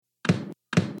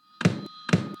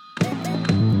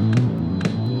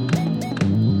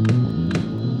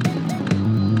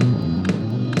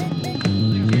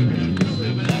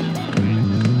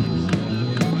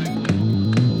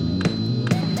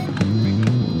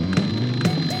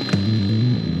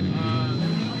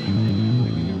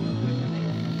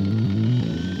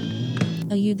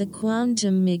the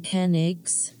quantum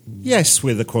mechanics. Yes,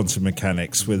 we're the Quantum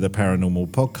Mechanics. We're the paranormal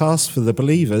podcast for the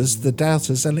believers, the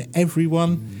doubters, and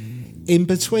everyone in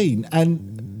between.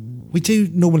 And we do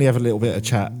normally have a little bit of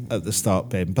chat at the start,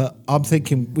 Ben, but I'm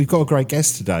thinking we've got a great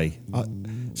guest today.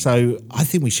 So I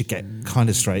think we should get kind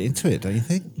of straight into it, don't you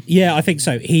think? Yeah, I think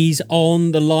so. He's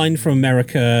on the line from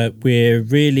America. We're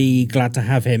really glad to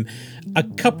have him. A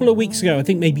couple of weeks ago, I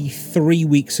think maybe 3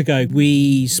 weeks ago,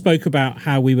 we spoke about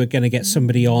how we were going to get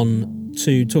somebody on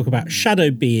to talk about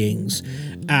shadow beings.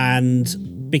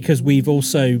 And because we've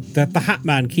also, the Hat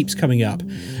Man keeps coming up.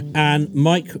 And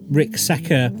Mike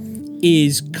Ricksecker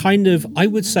is kind of, I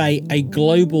would say, a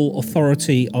global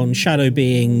authority on shadow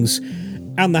beings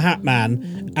and the Hat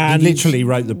Man. And he literally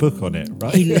wrote the book on it,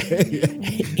 right?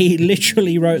 He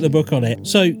literally wrote the book on it.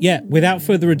 So, yeah, without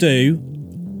further ado,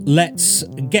 let's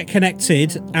get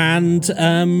connected and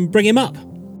bring him up.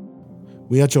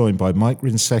 We are joined by Mike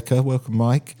Ricksecker. Welcome,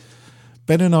 Mike.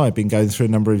 Ben and I have been going through a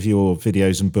number of your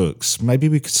videos and books. Maybe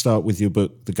we could start with your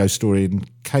book, The Ghostorian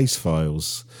Case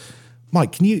Files.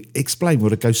 Mike, can you explain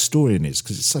what a Ghostorian is?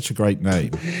 Because it's such a great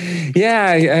name.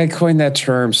 Yeah, I coined that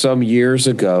term some years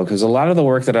ago because a lot of the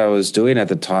work that I was doing at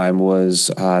the time was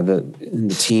in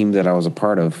the team that I was a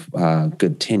part of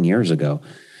good 10 years ago.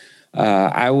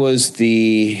 I was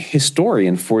the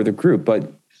historian for the group,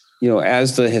 but,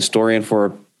 as the historian for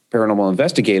a paranormal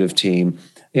investigative team,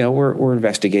 we're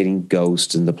investigating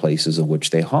ghosts and the places in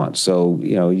which they haunt. So,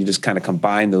 you just kind of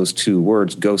combine those two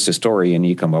words, ghost historian,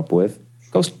 you come up with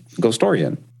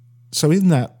Ghostorian. So in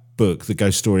that book, The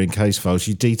Ghostorian Case Files,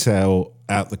 you detail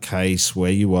out the case,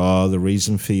 where you are, the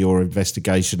reason for your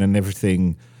investigation and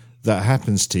everything that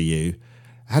happens to you.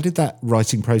 How did that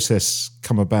writing process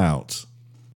come about?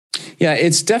 Yeah,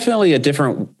 it's definitely a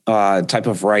different type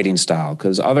of writing style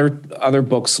because other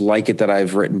books like it that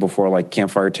I've written before, like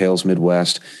Campfire Tales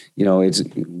Midwest, it's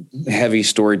heavy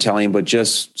storytelling, but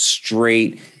just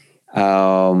straight.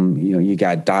 You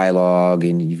got dialogue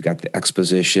and you've got the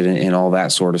exposition and all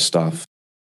that sort of stuff.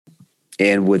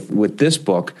 And with this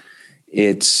book,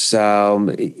 it's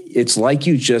like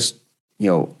you just,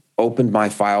 opened my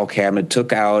file cabinet,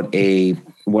 took out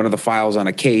one of the files on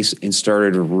a case and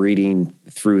started reading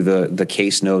through the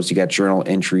case notes. You got journal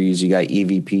entries, you got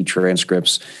EVP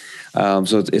transcripts.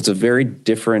 So it's a very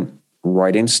different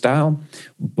writing style,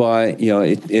 but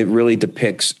it really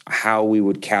depicts how we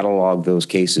would catalog those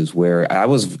cases. Where I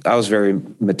was very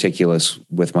meticulous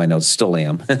with my notes, still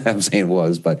am. I'm saying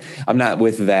was, but I'm not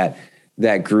with that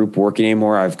group working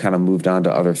anymore. I've kind of moved on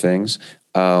to other things.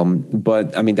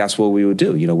 But I mean, that's what we would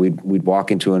do. We'd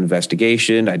walk into an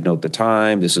investigation. I'd note the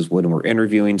time. This is when we're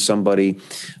interviewing somebody.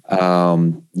 The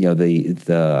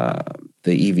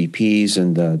EVPs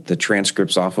and the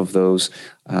transcripts off of those.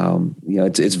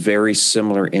 It's very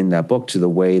similar in that book to the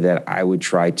way that I would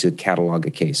try to catalog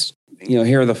a case.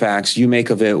 Here are the facts. You make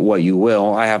of it what you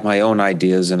will. I have my own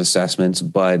ideas and assessments,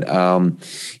 but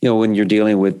when you're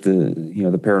dealing with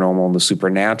the paranormal and the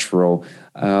supernatural,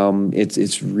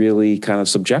 it's really kind of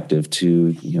subjective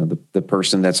to the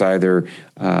person that's either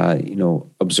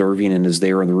observing and is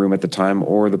there in the room at the time,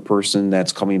 or the person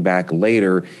that's coming back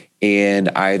later. And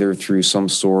either through some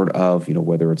sort of,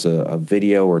 whether it's a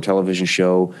video or a television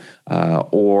show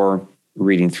or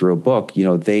reading through a book,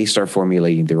 they start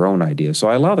formulating their own ideas. So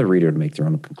I allow the reader to make their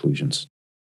own conclusions.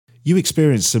 You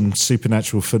experienced some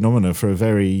supernatural phenomena for a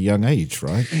very young age,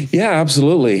 right? Yeah,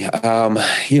 absolutely.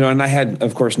 And I had,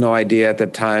 of course, no idea at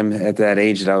that time, at that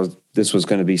age, that this was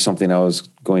going to be something I was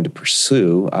going to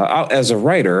pursue. As a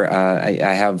writer,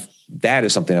 that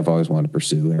is something I've always wanted to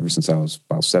pursue ever since I was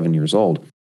about 7 years old.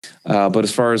 But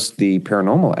as far as the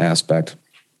paranormal aspect,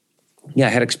 I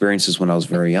had experiences when I was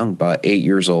very young, about 8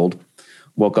 years old.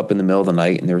 Woke up in the middle of the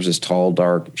night and there was this tall,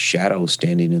 dark shadow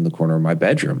standing in the corner of my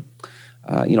bedroom.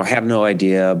 Had no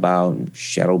idea about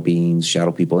shadow beings,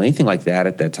 shadow people, anything like that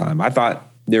at that time. I thought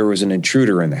there was an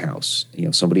intruder in the house.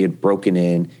 Somebody had broken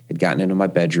in, had gotten into my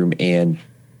bedroom and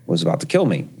was about to kill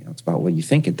me. It's about what you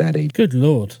think at that age. Good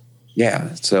Lord.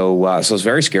 Yeah. So I was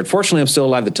very scared. Fortunately, I'm still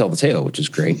alive to tell the tale, which is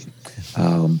great.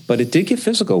 But it did get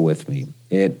physical with me.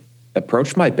 It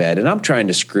approached my bed and I'm trying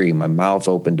to scream. My mouth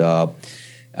opened up.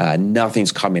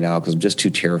 Nothing's coming out because I'm just too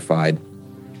terrified.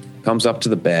 Comes up to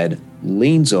the bed,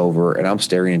 leans over, and I'm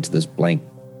staring into this blank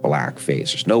black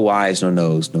face. There's no eyes, no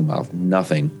nose, no mouth,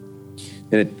 nothing.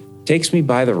 And it takes me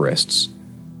by the wrists,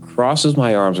 crosses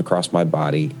my arms across my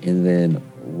body, and then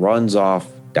runs off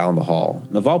down the hall.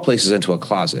 And of all places, into a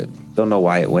closet. Don't know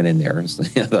why it went in there. It's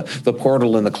the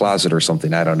portal in the closet or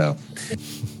something. I don't know.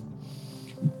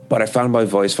 But I found my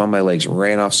voice, found my legs,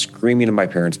 ran off screaming in my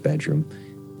parents' bedroom.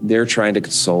 They're trying to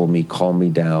console me, calm me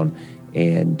down.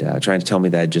 and trying to tell me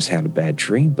that I just had a bad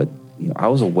dream. But I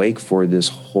was awake for this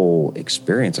whole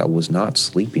experience. I was not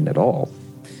sleeping at all.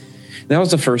 That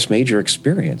was the first major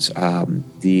experience.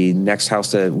 The next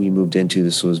house that we moved into,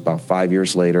 this was about 5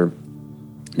 years later.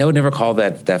 I would never call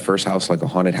that first house like a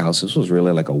haunted house. This was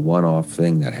really like a one-off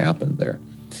thing that happened there.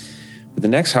 But the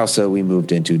next house that we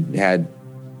moved into had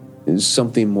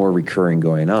something more recurring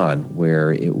going on,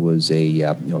 where it was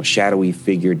a shadowy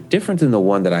figure, different than the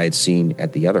one that I had seen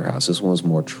at the other house. This one was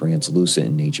more translucent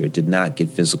in nature. It did not get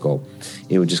physical.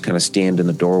 It would just kind of stand in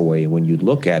the doorway, and when you'd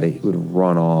look at it, it would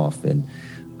run off. And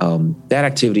that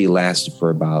activity lasted for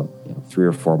about 3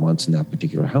 or 4 months in that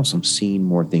particular house. I'm seeing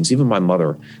more things. Even my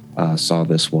mother saw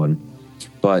this one.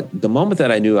 But the moment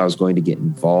that I knew I was going to get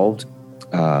involved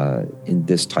in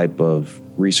this type of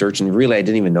research, and really I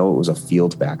didn't even know it was a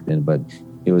field back then, but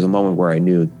it was a moment where I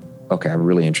knew, okay, I'm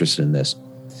really interested in this.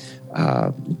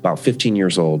 About 15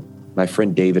 years old, my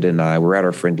friend David and I were at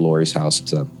our friend Lori's house.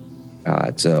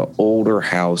 It's a older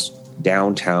house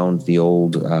downtown, the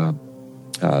old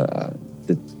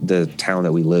the town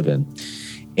that we live in,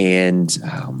 and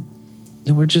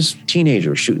we're just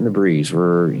teenagers shooting the breeze.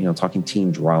 We're talking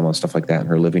teen drama, stuff like that in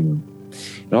her living room,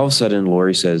 and all of a sudden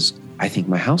Lori says, "I think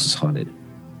my house is haunted."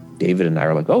 David and I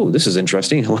are like, "Oh, this is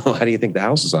interesting. Well, how do you think the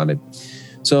house is haunted?"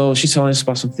 So she's telling us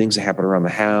about some things that happen around the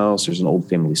house. There's an old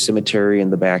family cemetery in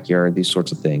the backyard, these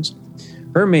sorts of things.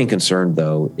 Her main concern,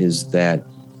 though, is that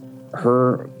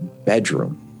her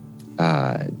bedroom,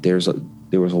 there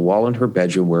was a wall in her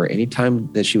bedroom where anytime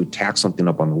that she would tack something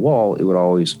up on the wall, it would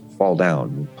always fall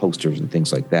down, posters and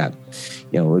things like that.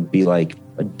 It would be like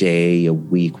a day, a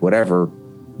week, whatever,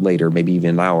 later, maybe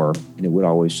even an hour, and it would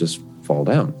always just fall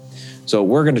down. So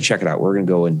we're going to check it out. We're going to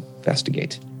go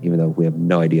investigate, even though we have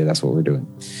no idea that's what we're doing.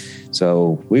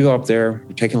 So we go up there,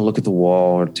 we're taking a look at the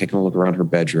wall, we're taking a look around her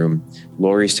bedroom.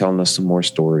 Lori's telling us some more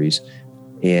stories.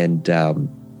 And I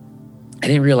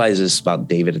didn't realize this about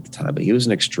David at the time, but he was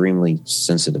an extremely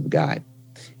sensitive guy.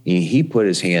 He put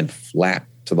his hand flat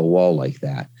to the wall like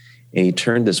that, and he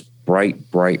turned this bright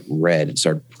red and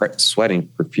started sweating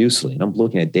profusely. And I'm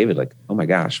looking at David like, oh my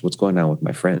gosh, what's going on with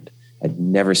my friend? I'd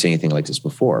never seen anything like this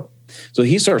before. So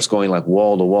he starts going like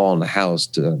wall to wall in the house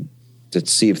to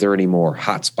see if there are any more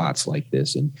hot spots like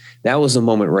this. And that was the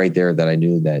moment right there that I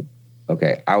knew that,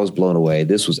 okay, I was blown away.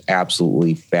 This was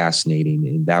absolutely fascinating.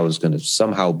 And that was going to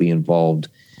somehow be involved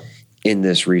in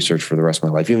this research for the rest of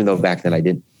my life, even though back then I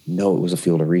didn't know it was a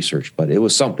field of research, but it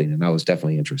was something, and I was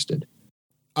definitely interested.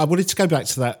 I wanted to go back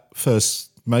to that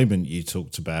first moment you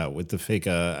talked about with the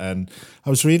figure, and I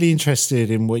was really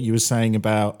interested in what you were saying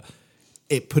about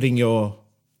it putting your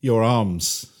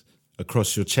arms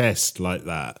across your chest like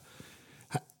that.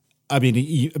 I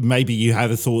mean, maybe you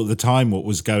had a thought at the time what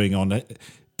was going on.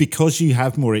 Because you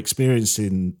have more experience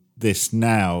in this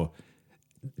now,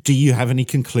 do you have any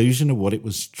conclusion of what it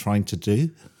was trying to do?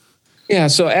 Yeah,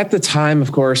 so at the time,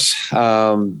 of course,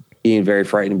 being very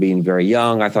frightened, being very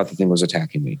young, I thought the thing was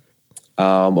attacking me.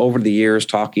 Over the years,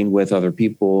 talking with other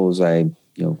people as I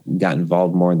got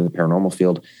involved more in the paranormal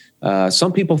field,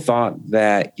 some people thought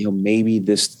that maybe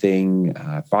this thing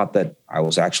thought that I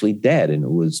was actually dead, and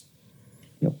it was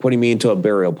putting me into a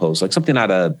burial pose, like something out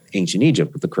of ancient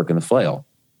Egypt with the crook and the flail.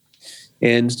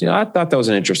 And I thought that was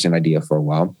an interesting idea for a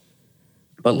while.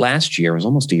 But last year, it was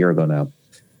almost a year ago now,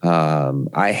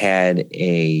 I had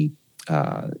a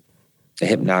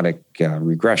hypnotic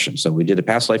regression. So we did a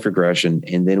past life regression,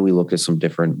 and then we looked at some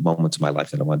different moments of my life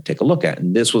that I want to take a look at.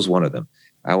 And this was one of them.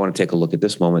 I want to take a look at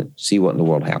this moment, see what in the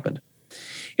world happened.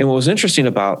 And what was interesting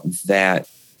about that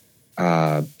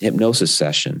hypnosis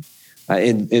session,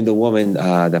 and the woman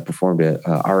that performed it,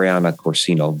 Ariana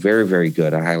Corsino, very, very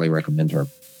good. I highly recommend her.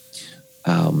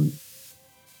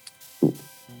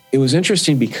 It was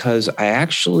interesting because I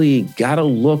actually got a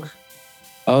look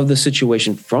of the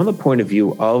situation from the point of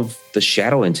view of the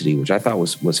shadow entity, which I thought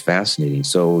was fascinating.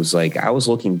 So it was like I was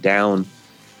looking down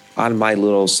on my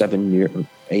little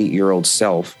 8-year-old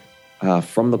self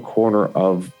from the corner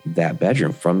of that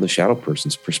bedroom, from the shadow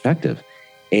person's perspective.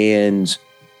 And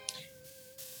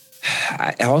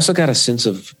I also got a sense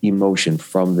of emotion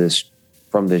from this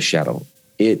shadow.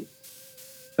 It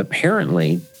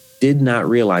apparently did not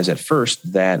realize at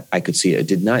first that I could see it. It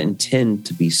did not intend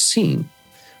to be seen.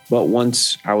 But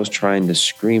once I was trying to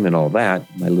scream and all that,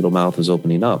 my little mouth was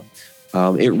opening up.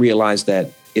 It realized that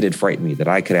it had frightened me, that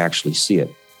I could actually see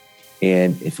it.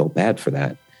 And it felt bad for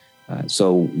that.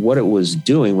 So what it was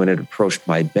doing when it approached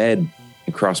my bed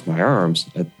and crossed my arms,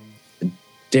 a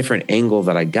different angle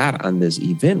that I got on this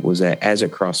event was that as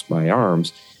it crossed my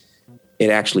arms,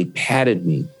 it actually patted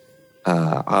me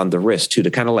on the wrist too,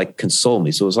 to kind of like console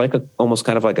me. So it was like almost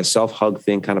kind of like a self-hug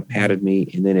thing, kind of patted me,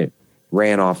 and then it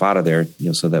ran off out of there,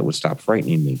 so that would stop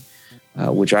frightening me,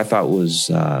 which I thought was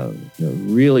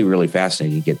really, really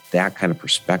fascinating to get that kind of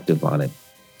perspective on it.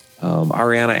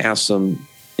 Ariana asked some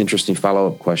interesting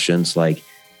follow-up questions like,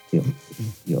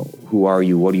 who are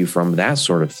you? What are you from? That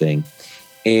sort of thing.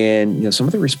 And, some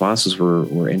of the responses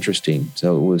were interesting.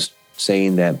 So it was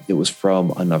saying that it was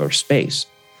from another space.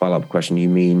 Follow-up question, you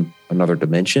mean another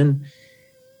dimension?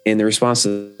 And the response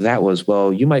to that was,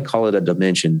 well, you might call it a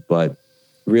dimension, but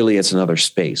really it's another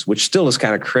space, which still is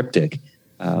kind of cryptic,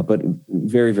 but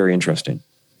very, very interesting.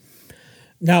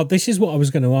 Now, this is what I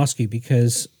was going to ask you,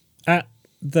 because at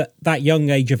that young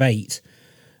age of 8,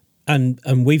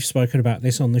 and we've spoken about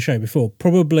this on the show before,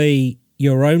 probably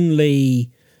your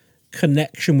only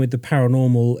connection with the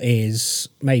paranormal is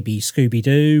maybe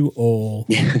Scooby-Doo or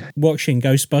watching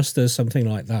Ghostbusters, something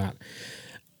like that.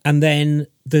 And then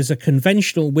there's a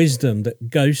conventional wisdom that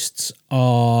ghosts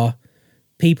are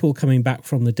people coming back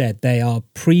from the dead. They are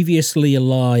previously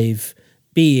alive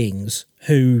beings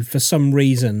who, for some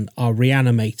reason, are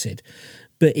reanimated.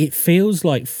 But it feels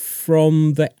like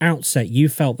from the outset, you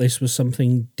felt this was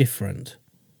something different.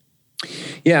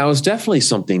 Yeah, it was definitely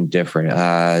something different.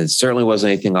 It certainly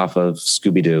wasn't anything off of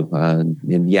Scooby-Doo.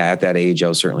 And yeah, at that age, I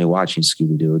was certainly watching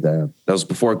Scooby-Doo. That was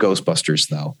before Ghostbusters,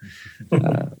 though.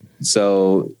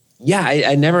 So yeah,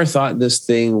 I never thought this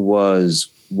thing was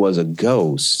a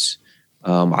ghost.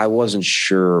 I wasn't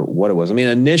sure what it was. I mean,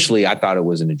 initially, I thought it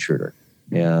was an intruder.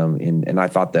 And I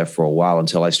thought that for a while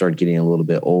until I started getting a little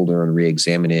bit older and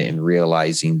re-examining it and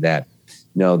realizing that,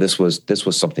 no, this was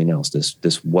something else.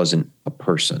 This wasn't a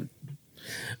person.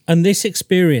 And this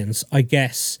experience, I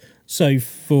guess, so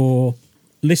for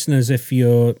listeners, if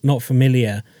you're not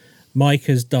familiar, Mike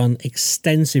has done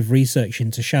extensive research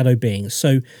into shadow beings.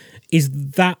 So is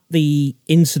that the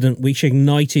incident which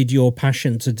ignited your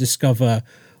passion to discover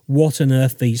what on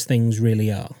earth these things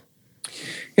really are?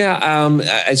 Yeah,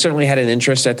 I certainly had an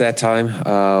interest at that time.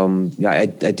 I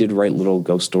did write little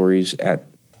ghost stories at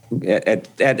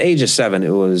age of 7. It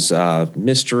was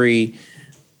mystery,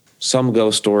 some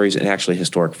ghost stories, and actually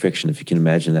historic fiction, if you can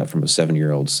imagine that from a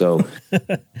 7-year-old. So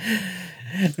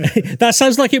that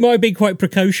sounds like it might be quite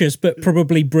precocious, but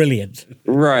probably brilliant.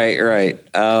 Right.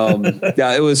 Yeah,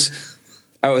 I was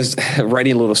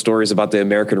writing little stories about the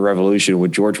American Revolution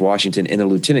with George Washington and a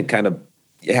lieutenant kind of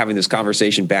having this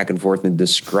conversation back and forth and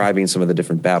describing some of the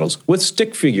different battles with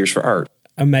stick figures for art.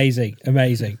 Amazing.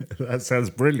 That sounds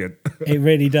brilliant. It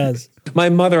really does. My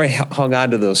mother hung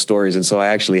on to those stories, and so I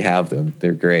actually have them.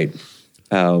 They're great.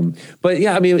 But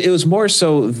yeah, I mean, it was more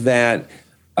so that,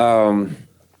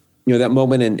 that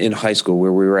moment in high school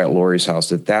where we were at Lori's house,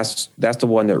 that's the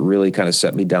one that really kind of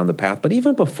set me down the path. But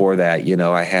even before that,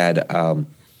 I had,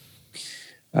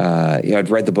 I'd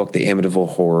read the book, The Amityville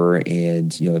Horror,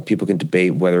 and, people can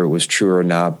debate whether it was true or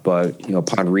not. But,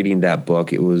 upon reading that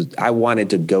book, I wanted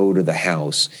to go to the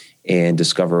house and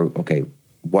discover, okay,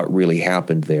 what really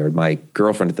happened there. My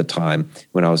girlfriend at the time,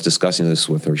 when I was discussing this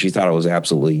with her, she thought I was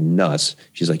absolutely nuts.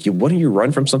 She's like, wouldn't you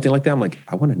run from something like that? I'm like,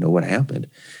 I want to know what happened.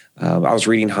 I was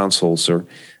reading Hans Holzer.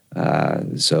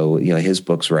 So, his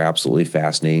books were absolutely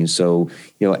fascinating. So,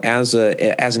 as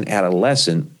an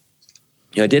adolescent,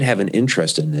 I did have an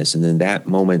interest in this. And then that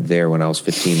moment there when I was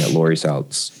 15 at Lori's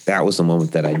house, that was the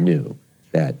moment that I knew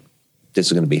that this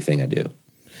is going to be a thing I do.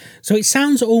 So it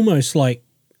sounds almost like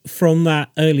from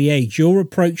that early age, you're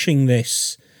approaching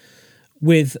this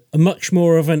with a much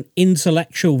more of an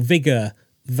intellectual vigor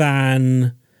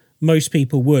than most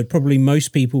people would. Probably most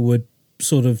people would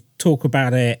sort of talk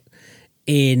about it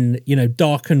in,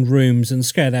 darkened rooms and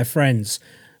scare their friends.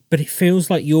 But it feels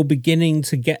like you're beginning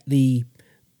to get the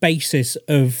basis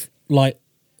of like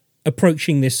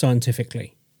approaching this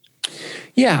scientifically.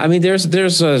 Yeah, I mean, there's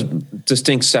a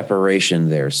distinct separation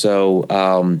there. So,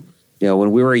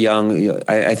 when we were young,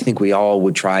 I think we all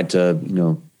would try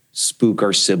to, spook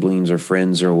our siblings or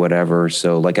friends or whatever.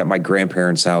 So, like at my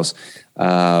grandparents' house,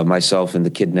 myself and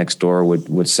the kid next door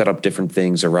would set up different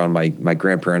things around my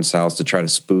grandparents' house to try to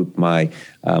spook my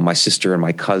sister and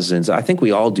my cousins. I think we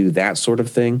all do that sort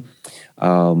of thing.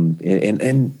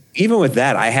 And even with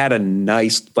that, I had a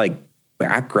nice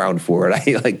background for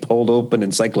it. I pulled open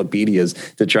encyclopedias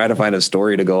to try to find a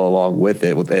story to go along with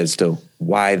it as to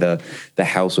why the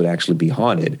house would actually be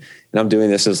haunted. And I'm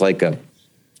doing this as like an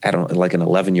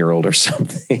 11-year-old or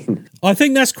something. I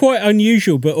think that's quite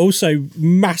unusual, but also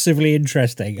massively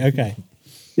interesting. Okay.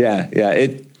 Yeah.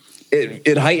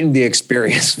 It heightened the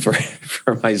experience for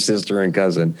my sister and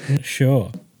cousin.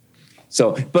 Sure.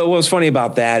 So, but what was funny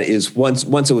about that is once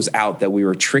it was out that we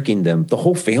were tricking them, the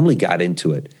whole family got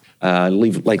into it.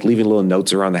 leaving little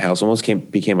notes around the house. Almost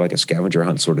became like a scavenger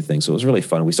hunt sort of thing. So it was really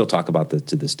fun. We still talk about that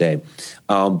to this day.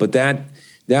 But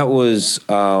that was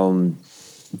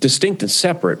distinct and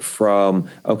separate from,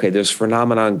 okay, there's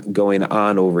phenomenon going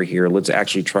on over here. Let's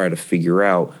actually try to figure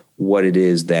out what it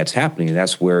is that's happening. And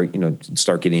that's where,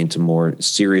 start getting into more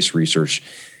serious research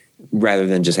rather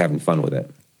than just having fun with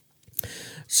it.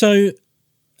 So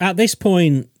at this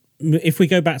point, if we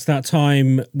go back to that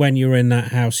time when you were in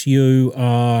that house, you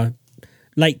are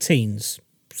late teens,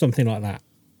 something like that.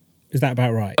 Is that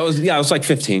about right? I was like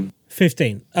 15.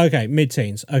 15. Okay,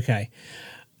 mid-teens. Okay.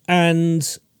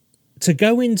 And to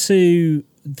go into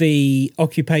the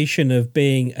occupation of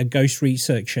being a ghost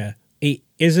researcher, it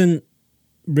isn't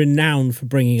renowned for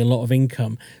bringing a lot of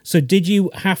income. So did you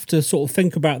have to sort of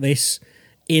think about this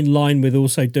in line with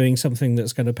also doing something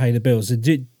that's going to pay the bills?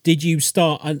 Did you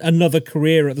start another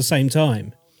career at the same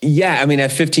time? Yeah, I mean,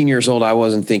 at 15 years old, I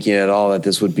wasn't thinking at all that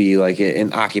this would be like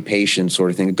an occupation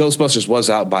sort of thing. Ghostbusters was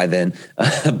out by then,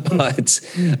 but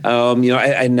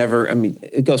I never. I mean,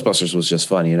 Ghostbusters was just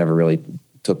funny. I never really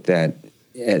took that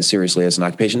as seriously as an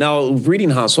occupation. Now, reading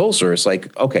Hans Holzer, it's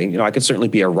like, okay, I could certainly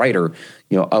be a writer,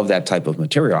 of that type of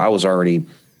material. I was already,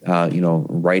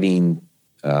 writing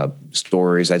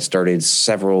stories. I'd started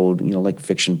several, like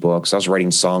fiction books. I was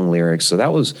writing song lyrics.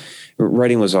 So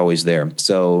writing was always there.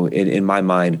 So in my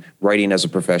mind, writing as a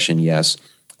profession, yes.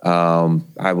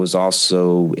 I was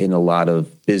also in a lot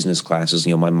of business classes.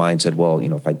 My mind said, well,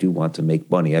 if I do want to make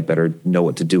money, I better know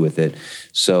what to do with it.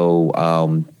 So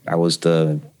I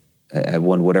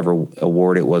won whatever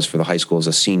award it was for the high school as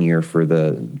a senior for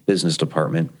the business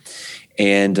department.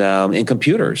 And in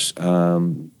computers,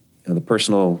 the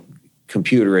personal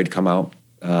computer had come out,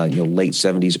 late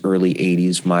 70s, early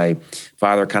 80s. My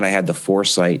father kind of had the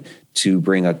foresight to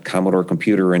bring a Commodore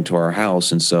computer into our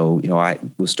house. And so, I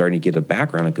was starting to get a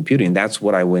background in computing. And that's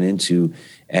what I went into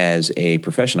as a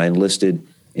profession. I enlisted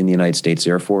in the United States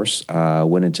Air Force,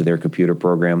 went into their computer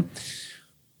program,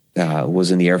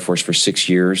 was in the Air Force for 6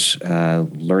 years,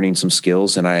 learning some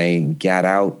skills. And I got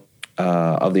out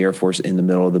of the Air Force in the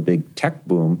middle of the big tech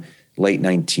boom, late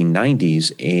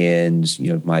 1990s.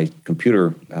 And, my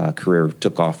computer career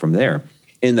took off from there.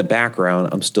 In the background,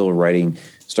 I'm still writing,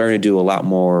 starting to do a lot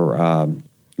more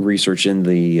research in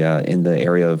the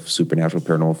area of supernatural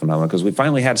paranormal phenomena, because we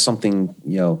finally had something,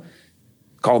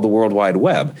 called the World Wide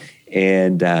Web.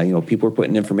 And, people were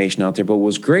putting information out there. But what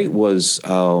was great was,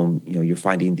 you're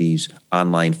finding these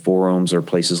online forums or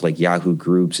places like Yahoo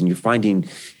groups, and you're finding,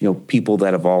 people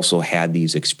that have also had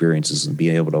these experiences and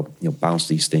being able to, bounce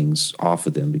these things off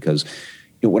of them. Because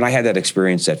when I had that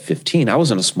experience at 15, I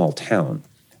was in a small town.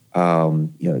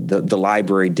 The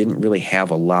library didn't really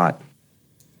have a lot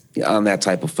on that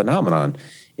type of phenomenon.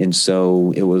 And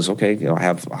so it was, okay, I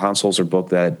have a Hans Holzer book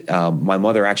that my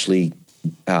mother actually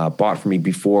bought for me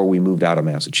before we moved out of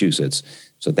Massachusetts.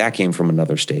 So that came from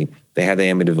another state. They had the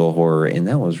Amityville Horror, and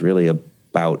that was really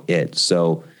about it.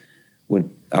 So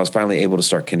when I was finally able to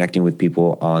start connecting with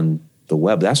people on the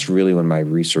web, that's really when my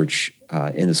research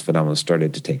in this phenomenon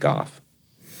started to take off.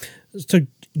 So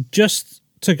just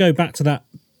to go back to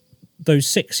those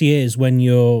 6 years when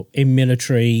you're in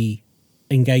military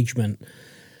engagement,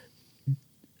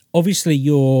 obviously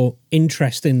your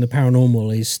interest in the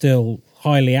paranormal is still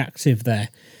highly active there.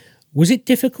 Was it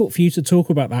difficult for you to talk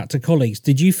about that to colleagues?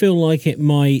 Did you feel like it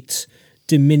might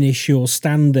diminish your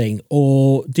standing,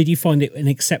 or did you find it an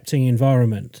accepting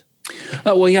environment?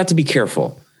 Well, you have to be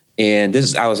careful. And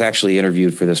I was actually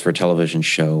interviewed for a television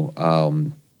show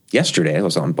yesterday. I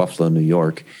was on Buffalo, New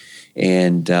York.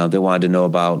 And they wanted to know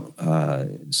about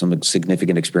some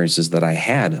significant experiences that I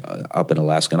had up in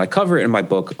Alaska. And I cover it in my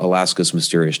book, Alaska's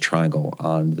Mysterious Triangle,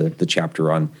 on the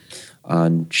chapter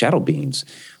on shadow beings,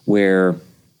 where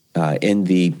in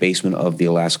the basement of the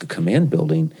Alaska Command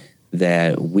Building,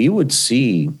 that we would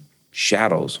see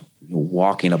shadows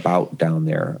walking about down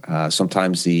there.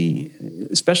 Sometimes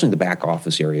especially in the back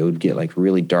office area, it would get like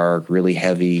really dark, really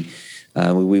heavy.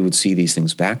 We would see these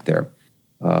things back there.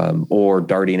 Or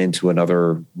darting into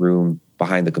another room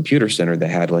behind the computer center that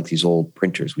had like these old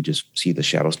printers. We just see the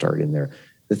shadows dart in there.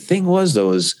 The thing was,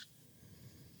 though, is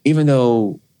even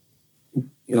though,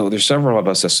 there's several of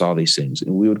us that saw these things,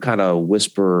 and we would kind of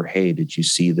whisper, hey, did you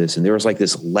see this? And there was like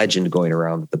this legend going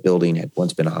around that the building had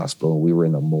once been a hospital. We were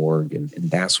in the morgue and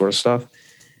that sort of stuff.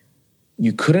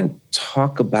 You couldn't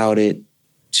talk about it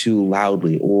too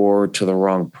loudly or to the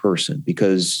wrong person,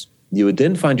 because you would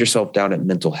then find yourself down at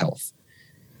mental health.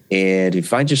 And you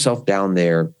find yourself down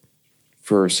there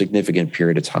for a significant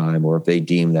period of time, or if they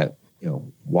deem that,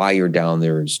 why you're down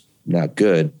there is not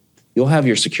good, you'll have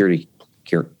your security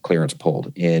clearance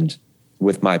pulled. And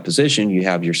with my position, you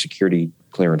have your security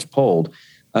clearance pulled.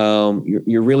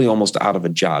 You're really almost out of a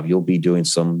job. You'll be doing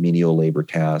some menial labor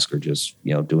task or just,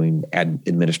 doing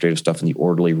administrative stuff in the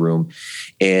orderly room.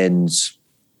 And,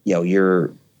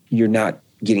 you're not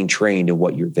getting trained in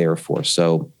what you're there for.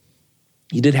 So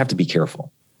you did have to be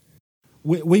careful.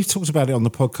 We've talked about it on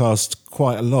the podcast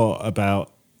quite a lot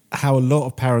about how a lot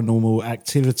of paranormal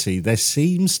activity, there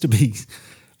seems to be,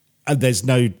 and there's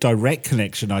no direct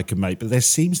connection I can make, but there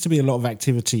seems to be a lot of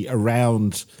activity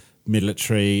around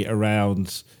military,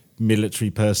 around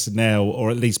military personnel,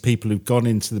 or at least people who've gone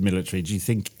into the military. Do you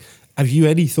think, have you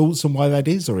any thoughts on why that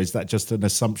is, or is that just an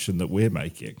assumption that we're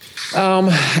making?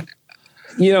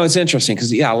 It's interesting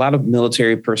because, a lot of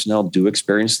military personnel do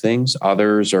experience things.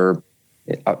 Others don't.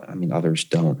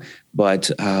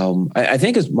 But I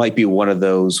think it might be one of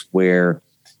those where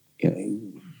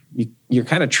you're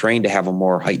kind of trained to have a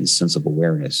more heightened sense of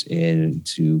awareness and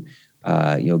to,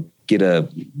 get a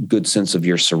good sense of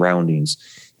your surroundings.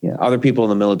 Other people in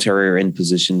the military are in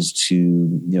positions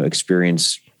to,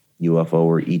 experience UFO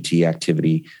or ET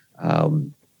activity.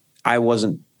 I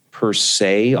wasn't per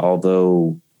se,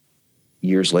 although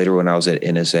years later when I was at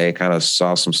NSA, I kind of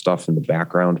saw some stuff in the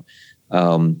background.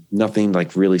 Nothing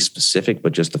like really specific,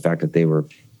 but just the fact that they were,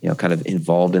 kind of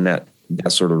involved in that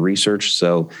sort of research.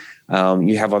 So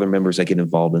you have other members that get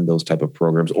involved in those type of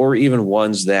programs, or even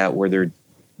ones where they're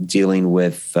dealing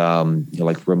with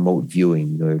like remote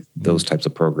viewing, those types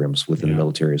of programs within the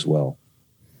military as well.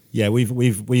 Yeah,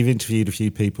 we've interviewed a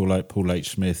few people like Paul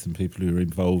H. Smith and people who are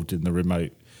involved in the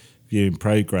remote viewing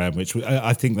program, which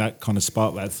I think that kind of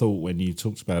sparked that thought when you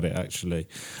talked about it. Actually,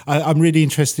 I'm really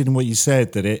interested in what you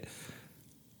said, that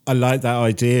I like that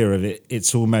idea of it.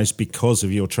 It's almost because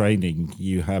of your training,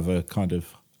 you have a kind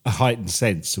of a heightened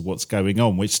sense of what's going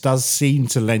on, which does seem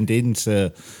to lend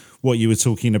into what you were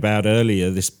talking about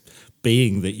earlier, this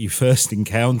being that you first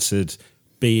encountered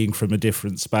being from a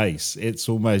different space. It's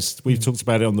almost, we've talked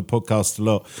about it on the podcast a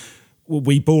lot.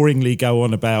 We boringly go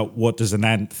on about what does an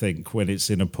ant think when it's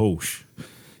in a Porsche?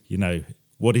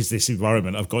 What is this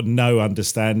environment? I've got no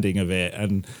understanding of it.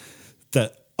 And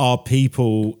that are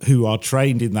people who are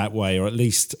trained in that way, or at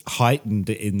least heightened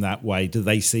in that way, do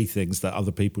they see things that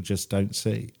other people just don't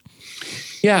see?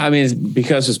 Yeah,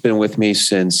 because it's been with me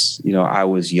since, I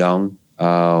was young.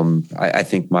 I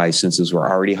think my senses were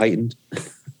already heightened.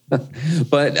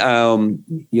 But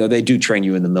they do train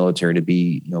you in the military to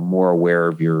be more aware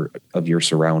of your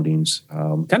surroundings.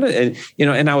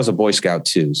 And I was a Boy Scout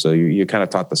too, so you're kind of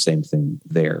taught the same thing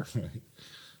there.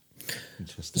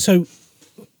 Interesting. So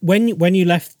when you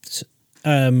left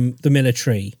the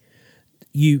military,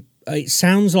 it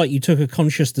sounds like you took a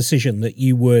conscious decision that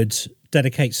you would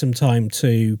dedicate some time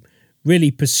to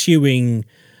really pursuing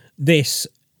this,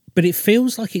 but it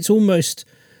feels like it's almost.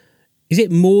 Is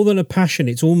it more than a passion?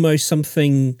 It's almost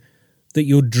something that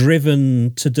you're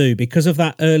driven to do because of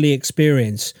that early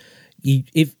experience.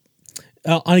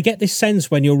 I get this sense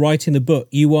when you're writing the book,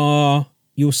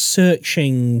 you're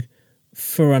searching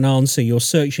for an answer. You're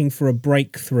searching for a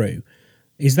breakthrough.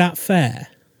 Is that fair?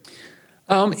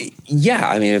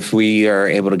 Yeah. If we are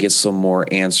able to get some more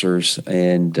answers,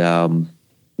 and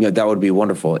that would be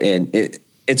wonderful. And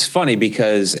it's funny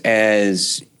because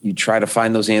as you try to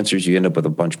find those answers, you end up with a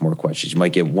bunch more questions. You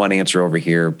might get one answer over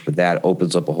here, but that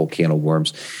opens up a whole can of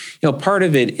worms. Part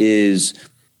of it is,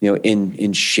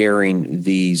 in sharing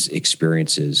these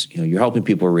experiences, you're helping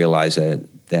people realize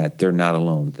that they're not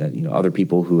alone, that, other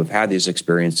people who have had these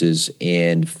experiences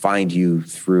and find you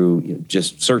through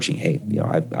just searching. Hey,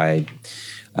 I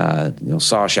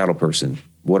saw a shadow person.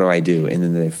 What do I do? And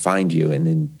then they find you, and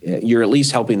then you're at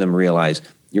least helping them realize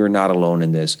you're not alone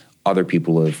in this. Other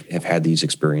people have had these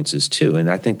experiences too. And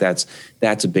I think that's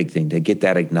a big thing, to get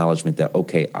that acknowledgement that,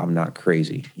 okay, I'm not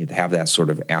crazy. You have that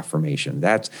sort of affirmation.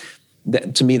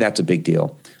 To me, that's a big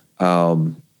deal.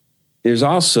 There's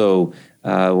also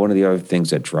one of the other things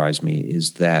that drives me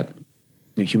is that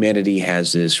humanity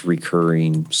has this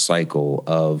recurring cycle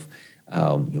of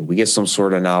we get some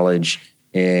sort of knowledge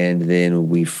and then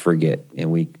we forget,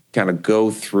 and we kind of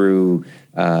go through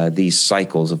these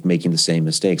cycles of making the same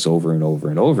mistakes over and over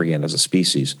and over again as a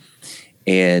species.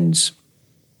 And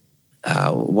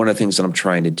one of the things that I'm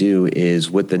trying to do is,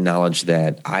 with the knowledge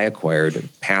that I acquired,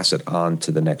 pass it on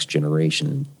to the next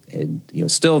generation. And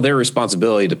still their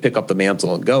responsibility to pick up the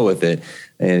mantle and go with it,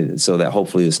 and so that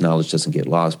hopefully this knowledge doesn't get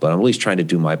lost. But I'm at least trying to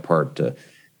do my part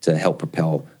to help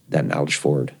propel that knowledge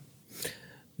forward.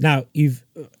 Now,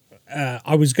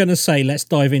 I was going to say let's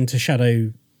dive into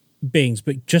shadow beings,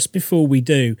 but just before we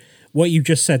do, what you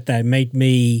just said there made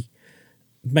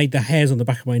the hairs on the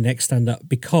back of my neck stand up,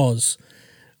 because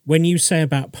when you say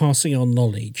about passing on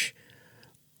knowledge,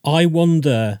 I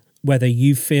wonder whether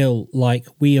you feel like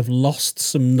we have lost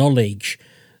some knowledge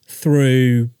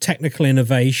through technical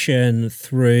innovation,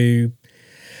 through,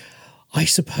 I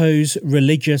suppose,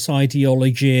 religious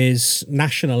ideologies,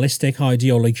 nationalistic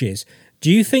ideologies.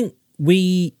 Do you think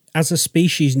we, as a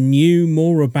species, knew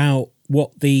more about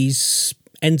what these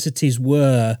entities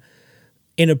were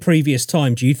in a previous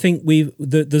time? Do you think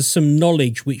there's some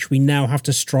knowledge which we now have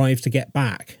to strive to get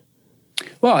back?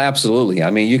 Well, absolutely.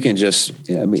 I mean,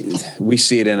 we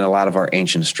see it in a lot of our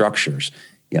ancient structures,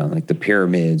 like the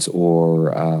pyramids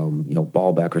or,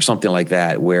 Baalbek or something like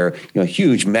that, where,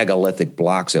 huge megalithic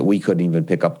blocks that we couldn't even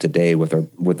pick up today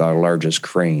with our largest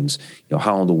cranes.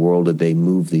 How in the world did they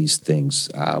move these things?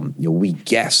 We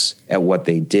guess at what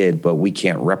they did, but we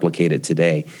can't replicate it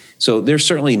today. So there's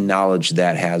certainly knowledge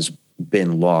that has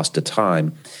been lost to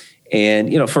time.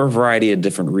 And, for a variety of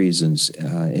different reasons.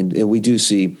 And we do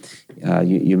see,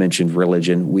 you mentioned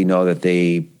religion. We know that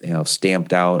they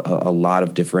stamped out a lot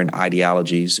of different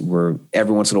ideologies, where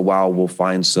every once in a while we'll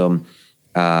find some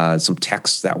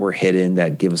texts that were hidden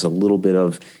that give us a little bit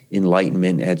of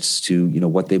enlightenment as to,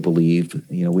 what they believed.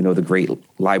 We know the great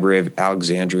Library of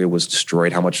Alexandria was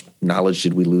destroyed. How much knowledge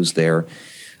did we lose there?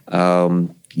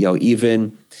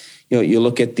 Even you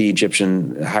look at the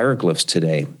Egyptian hieroglyphs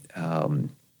today.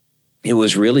 It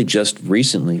was really just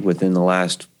recently, within the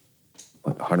last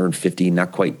 150,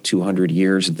 not quite 200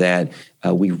 years, that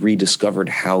we rediscovered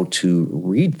how to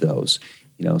read those.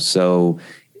 So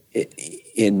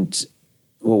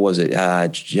what was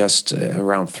it? Just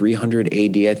around 300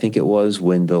 AD, I think it was,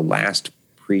 when the last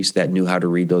priest that knew how to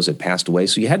read those had passed away.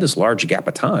 So you had this large gap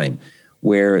of time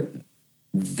where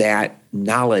that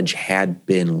knowledge had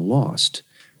been lost.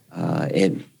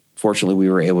 And fortunately, we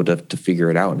were able to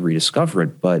figure it out and rediscover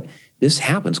it. But this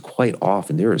happens quite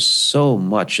often. There is so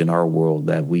much in our world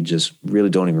that we just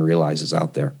really don't even realize is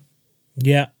out there.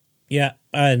 Yeah,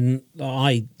 and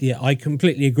I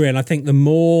completely agree. And I think the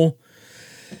more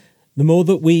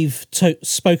that we've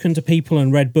spoken to people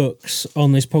and read books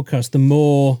on this podcast, the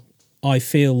more I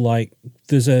feel like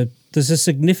there's a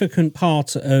significant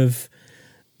part of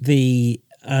the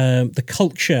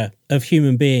culture of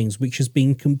human beings which has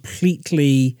been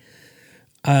completely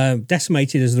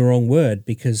decimated is the wrong word,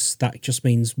 because that just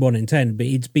means 1 in 10, but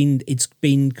it's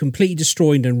been completely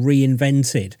destroyed and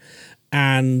reinvented,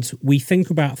 and we think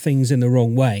about things in the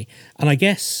wrong way. And I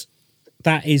guess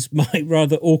that is my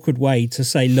rather awkward way to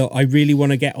say, look, I really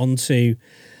want to get onto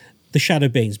the shadow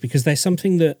beings, because there's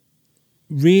something that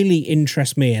really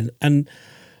interests me, and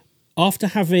after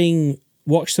having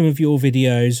watched some of your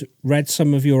videos, read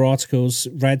some of your articles,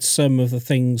 read some of the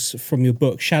things from your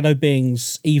book, shadow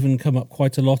beings even come up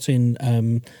quite a lot in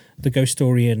the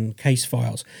Ghostorian case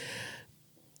files.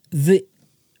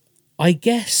 I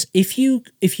guess if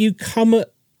you come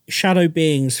at shadow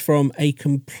beings from a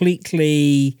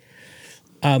completely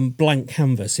blank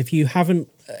canvas, if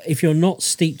you're not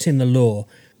steeped in the lore,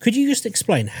 could you just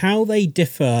explain how they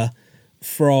differ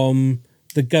from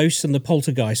the ghosts and the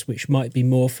poltergeists, which might be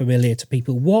more familiar to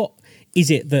people? What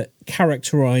is it that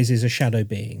characterizes a shadow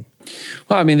being?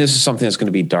 Well, I mean, this is something that's going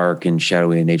to be dark and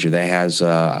shadowy in nature, that has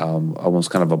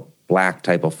almost kind of a black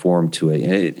type of form to it.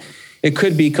 And it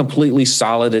could be completely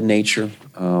solid in nature,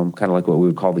 kind of like what we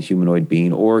would call the humanoid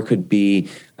being, or it could be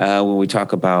when we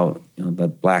talk about the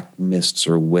black mists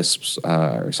or wisps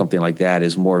or something like that,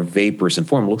 is more vaporous in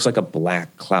form. It looks like a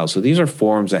black cloud. So these are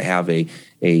forms that have a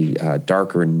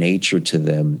darker nature to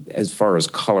them as far as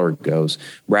color goes,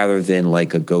 rather than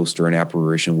like a ghost or an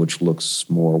apparition, which looks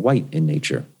more white in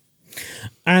nature.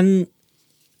 And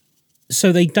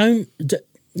so they don't.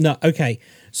 No, okay.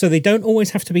 So they don't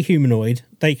always have to be humanoid.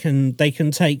 They can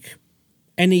take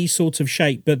any sort of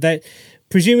shape, but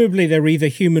presumably they're either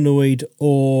humanoid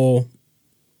or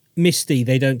misty.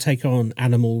 They don't take on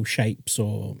animal shapes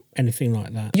or anything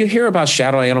like that. You hear about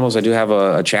shadow animals. I do have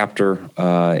a chapter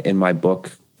in my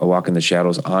book, A Walk in the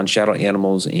Shadows, on shadow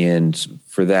animals. And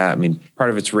for that, I mean, part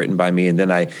of it's written by me. And then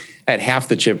I had half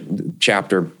the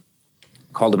chapter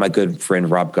called to my good friend,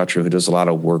 Rob Gutcher, who does a lot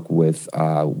of work with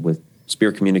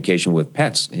spirit communication with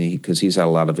pets, because he's had a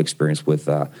lot of experience with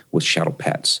shadow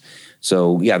pets.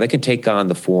 So yeah, they can take on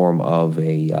the form of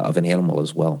an animal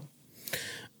as well.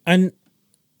 And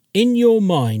in your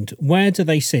mind, where do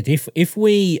they sit? If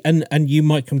we, and you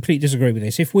might completely disagree with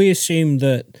this, if we assume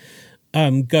that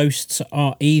ghosts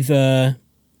are either,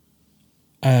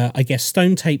 I guess,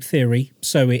 stone tape theory,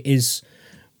 so it is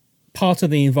part of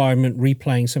the environment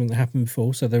replaying something that happened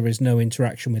before, so there is no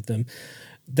interaction with them.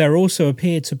 There also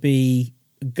appear to be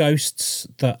ghosts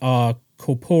that are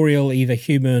corporeal, either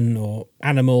human or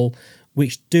animal,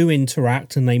 which do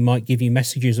interact, and they might give you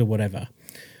messages or whatever.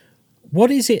 What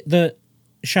is it that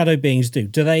shadow beings do?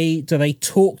 Do they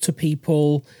talk to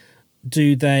people?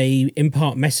 Do they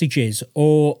impart messages,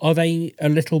 or are they a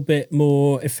little bit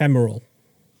more ephemeral?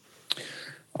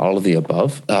 All of the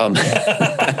above.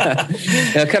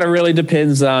 It kind of really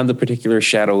depends on the particular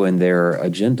shadow and their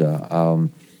agenda.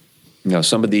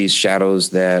 Some of these shadows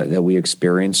that we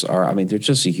experience they're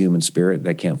just a human spirit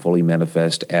that can't fully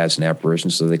manifest as an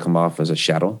apparition, so they come off as a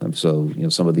shadow. And so,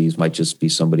 some of these might just be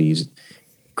somebody's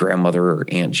grandmother or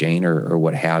Aunt Jane or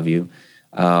what have you.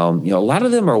 A lot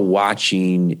of them are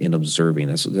watching and observing.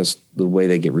 That's the way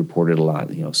they get reported a lot.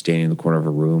 Standing in the corner of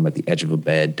a room, at the edge of a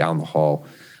bed, down the hall,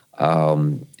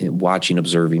 watching,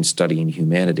 observing, studying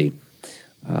humanity.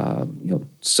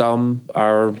 Some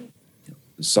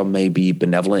may be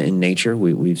benevolent in nature.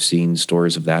 We've seen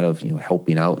stories of that, of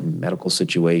helping out in medical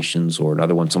situations, or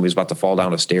another one, somebody's about to fall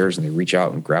down the stairs and they reach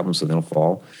out and grab them so they don't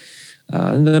fall.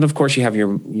 And then, of course, you have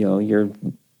your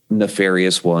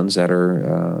nefarious ones that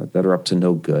are up to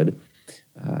no good.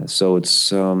 So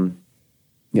it's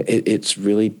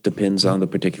really depends on the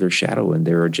particular shadow and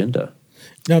their agenda.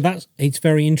 No, it's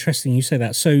very interesting you say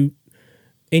that. So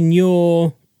in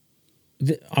your,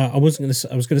 I was going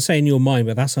to say in your mind,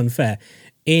 but that's unfair.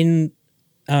 In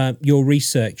your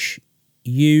research,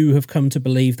 you have come to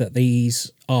believe that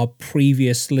these are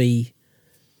previously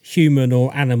human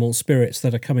or animal spirits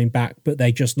that are coming back, but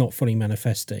they're just not fully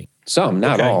manifesting. Some,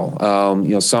 not all.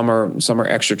 Some are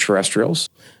extraterrestrials.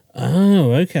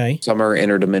 Oh, okay. Some are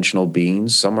interdimensional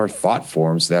beings. Some are thought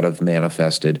forms that have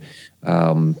manifested.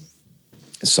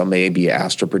 Some may be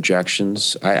astral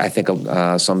projections. I think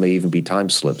some may even be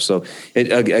time slips. So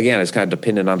it's kind of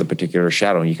dependent on the particular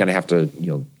shadow, and you kind of have to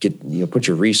put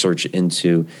your research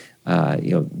into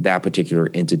that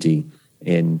particular entity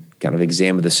and kind of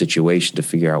examine the situation to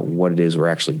figure out what it is we're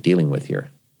actually dealing with here.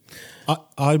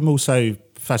 I'm also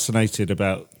fascinated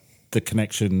about the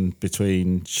connection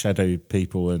between shadow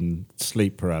people and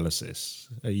sleep paralysis.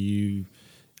 Have you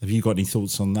got any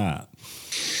thoughts on that?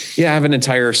 Yeah, I have an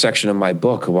entire section of my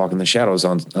book, Walk in the Shadows,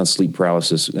 on sleep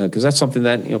paralysis, because that's something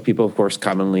that people, of course,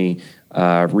 commonly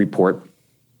report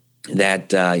that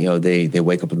they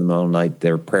wake up in the middle of the night,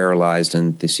 they're paralyzed,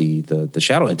 and they see the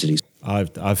shadow entities.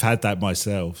 I've had that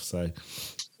myself, so.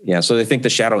 Yeah, so they think the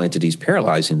shadow entity is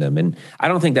paralyzing them, and I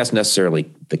don't think that's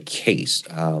necessarily the case.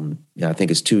 I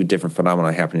think it's two different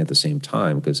phenomena happening at the same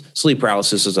time, because sleep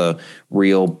paralysis is a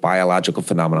real biological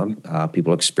phenomenon.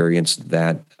 People experience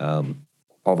that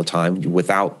all the time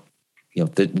without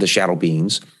the shadow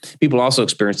beings. People also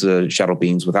experience the shadow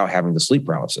beings without having the sleep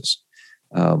paralysis.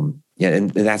 And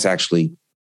that's actually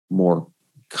more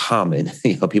common.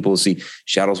 People will see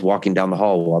shadows walking down the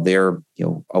hall while they're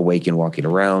awake and walking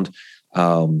around.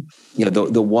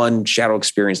 The one shadow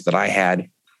experience that I had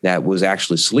that was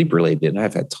actually sleep related, and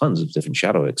I've had tons of different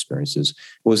shadow experiences,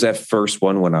 was that first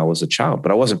one when I was a child,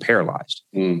 but I wasn't paralyzed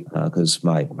because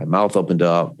my mouth opened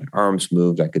up, my arms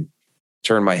moved, I could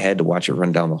turn my head to watch it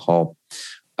run down the hall.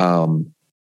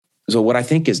 So what I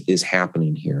think is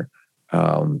happening here,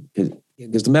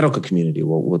 because the medical community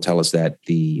will tell us that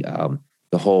the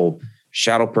whole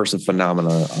shadow person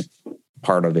phenomena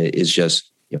part of it is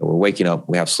just, we're waking up,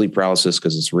 we have sleep paralysis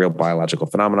because it's a real biological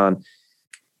phenomenon.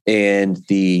 And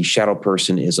the shadow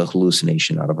person is a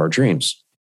hallucination out of our dreams.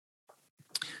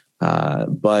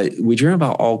 But we dream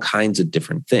about all kinds of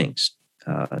different things.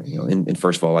 And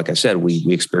first of all, like I said, we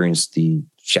experience the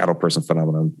shadow person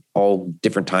phenomenon all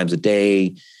different times of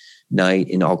day, night,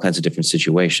 in all kinds of different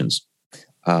situations.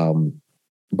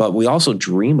 But we also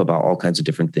dream about all kinds of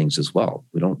different things as well.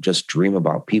 We don't just dream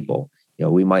about people.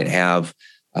 We might have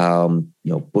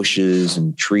bushes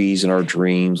and trees in our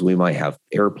dreams. We might have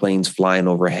airplanes flying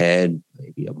overhead,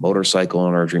 maybe a motorcycle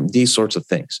in our dream, these sorts of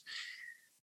things.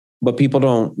 But people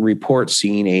don't report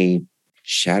seeing a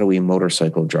shadowy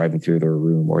motorcycle driving through their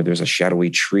room, or there's a shadowy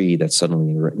tree that's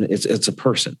suddenly, it's a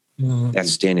person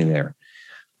that's standing there.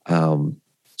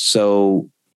 So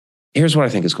here's what I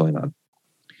think is going on.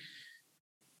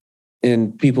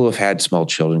 And people who have had small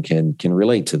children can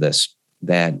relate to this.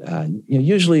 That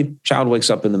usually child wakes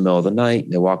up in the middle of the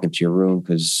night, they walk into your room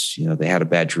because they had a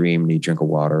bad dream, need a drink of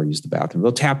water, use the bathroom.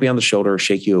 They'll tap you on the shoulder,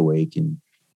 shake you awake, and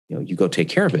you go take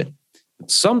care of it.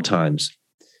 But sometimes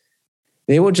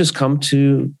they will just come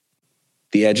to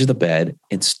the edge of the bed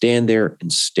and stand there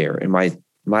and stare. And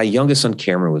my youngest son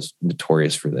Cameron was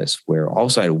notorious for this, where all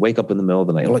of a sudden I'd wake up in the middle of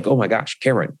the night, I'm like, oh my gosh,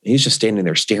 Cameron. And he's just standing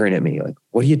there staring at me like,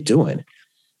 what are you doing?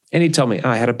 And he'd tell me,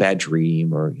 I had a bad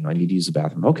dream, or I need to use the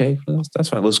bathroom. Okay, well, that's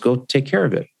fine. Let's go take care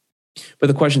of it. But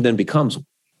the question then becomes,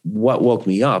 what woke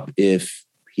me up if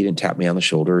he didn't tap me on the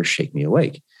shoulder or shake me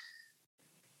awake?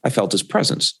 I felt his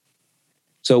presence.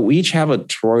 So we each have a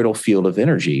toroidal field of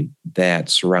energy that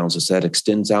surrounds us that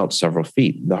extends out several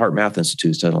feet. The Heart Math Institute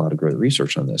has done a lot of great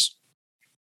research on this.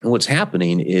 And what's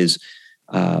happening is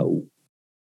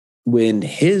when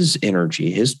his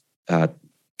energy, his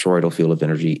toroidal field of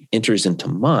energy enters into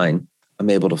mine, I'm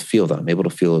able to feel that. I'm able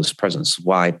to feel his presence.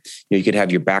 Why? You could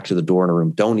have your back to the door in a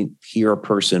room, don't hear a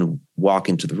person walk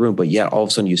into the room, but yet all of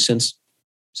a sudden you sense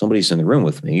somebody's in the room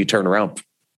with me. You turn around,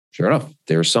 sure enough,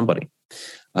 there's somebody.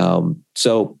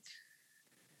 So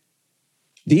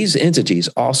these entities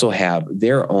also have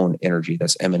their own energy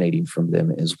that's emanating from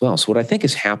them as well. So what I think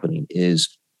is happening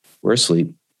is we're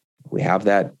asleep. We have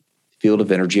that field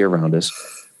of energy around us.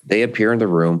 They appear in the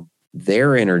room.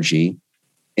 Their energy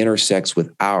intersects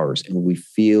with ours, and we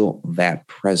feel that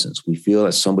presence. We feel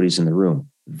that somebody's in the room.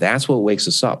 That's what wakes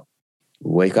us up.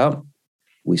 We wake up.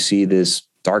 We see this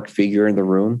dark figure in the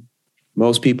room.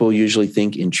 Most people usually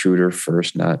think intruder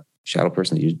first, not shadow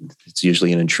person. It's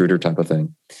usually an intruder type of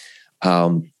thing.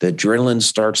 The adrenaline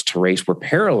starts to race. We're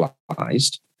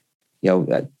paralyzed,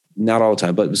 not all the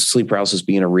time, but sleep paralysis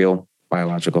being a real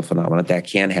biological phenomenon that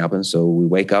can happen. So we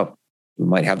wake up, we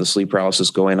might have the sleep paralysis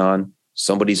going on.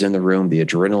 Somebody's in the room, the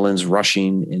adrenaline's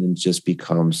rushing, and it just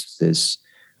becomes this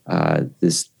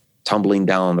tumbling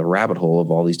down the rabbit hole of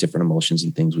all these different emotions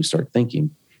and things we start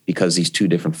thinking because these two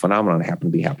different phenomena happen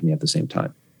to be happening at the same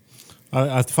time.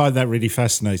 I find that really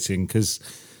fascinating because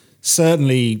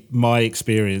certainly my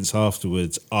experience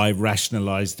afterwards, I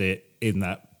rationalized it in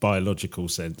that biological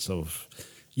sense of,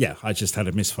 I just had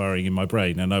a misfiring in my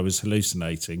brain and I was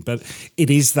hallucinating. But it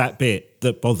is that bit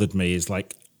that bothered me, is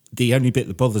like the only bit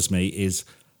that bothers me is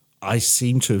I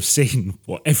seem to have seen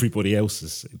what everybody else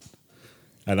has seen.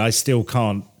 And I still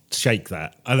can't shake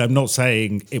that. And I'm not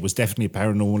saying it was definitely a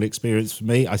paranormal experience for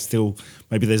me.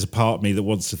 Maybe there's a part of me that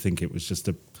wants to think it was just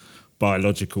a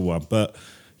biological one, but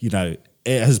it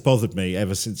has bothered me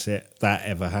ever since that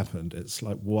ever happened. It's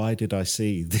like, why did I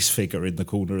see this figure in the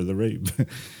corner of the room?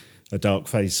 A dark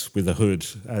face with a hood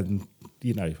and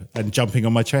jumping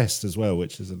on my chest as well,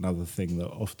 which is another thing that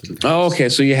often happens. Oh, okay.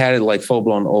 So you had it like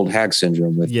full-blown old hag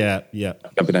syndrome with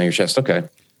jumping on your chest. Okay.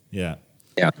 Yeah.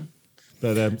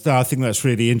 But no, I think that's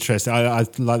really interesting. I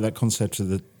like that concept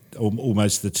of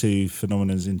almost the two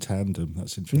phenomena in tandem.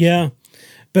 That's interesting. Yeah.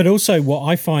 But also what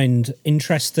I find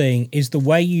interesting is the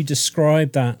way you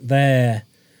describe that there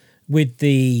with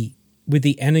the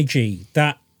energy,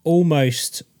 that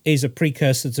almost is a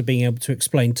precursor to being able to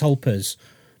explain tulpas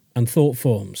and thought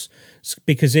forms.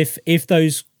 Because if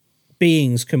those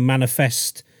beings can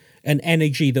manifest an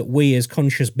energy that we as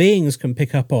conscious beings can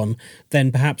pick up on,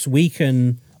 then perhaps we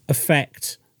can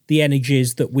affect the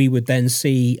energies that we would then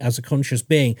see as a conscious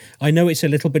being. I know it's a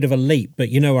little bit of a leap, but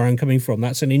you know where I'm coming from.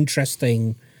 That's an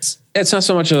interesting... It's not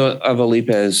so much of a leap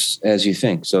as you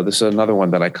think. So this is another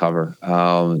one that I cover.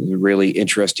 Really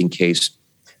interesting case.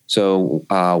 So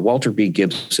Walter B.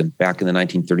 Gibson, back in the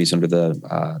 1930s under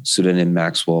the pseudonym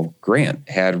Maxwell Grant,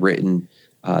 had written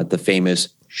the famous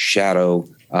shadow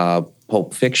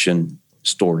Pulp Fiction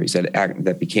stories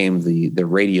that became the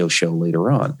radio show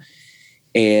later on.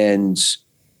 And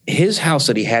his house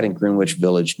that he had in Greenwich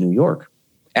Village, New York,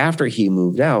 after he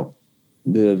moved out,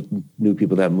 the new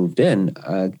people that moved in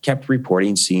kept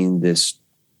reporting seeing this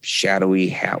shadowy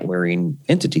hat-wearing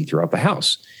entity throughout the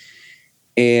house.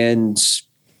 And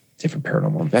different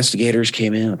paranormal investigators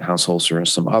came in, household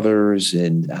servants, some others,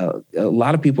 and a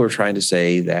lot of people are trying to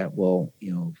say that, well,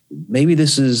 maybe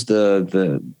this is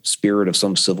the spirit of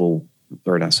some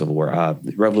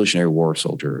Revolutionary War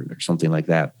soldier or something like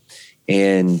that.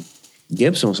 And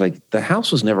Gibson was like, the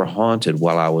house was never haunted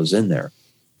while I was in there.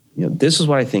 This is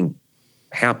what I think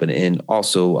happened. And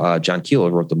also John Keel, who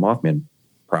wrote the Mothman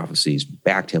prophecies,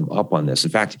 backed him up on this. In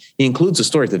fact, he includes a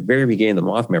story at the very beginning of the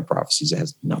Mothman prophecies that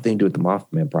has nothing to do with the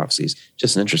Mothman prophecies,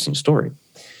 just an interesting story.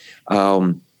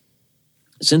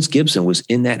 Since Gibson was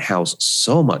in that house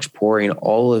so much, pouring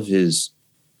all of his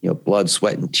blood,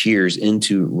 sweat, and tears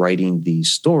into writing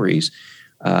these stories,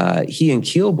 he and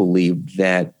Keel believed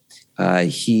that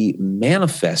he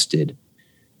manifested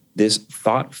this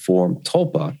thought form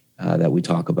tulpa that we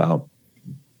talk about,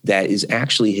 that is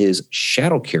actually his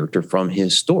shadow character from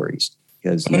his stories.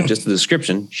 Because just the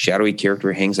description, shadowy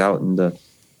character hangs out in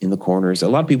the corners. A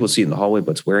lot of people see it in the hallway,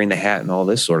 but it's wearing the hat and all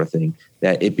this sort of thing,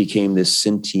 that it became this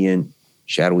sentient,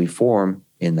 shadowy form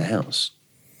in the house.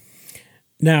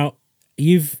 Now,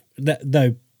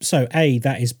 that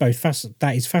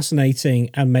is fascinating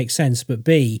and makes sense, but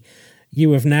B,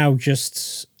 you have now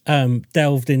just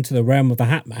delved into the realm of the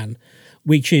Hat Man,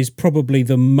 which is probably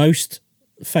the most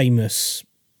famous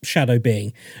shadow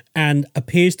being and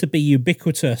appears to be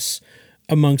ubiquitous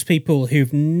amongst people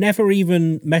who've never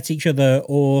even met each other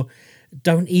or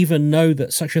don't even know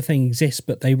that such a thing exists,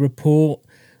 but they report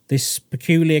this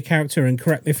peculiar character, and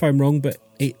correct me if I'm wrong, but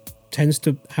it tends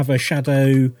to have a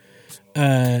shadow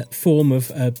form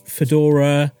of a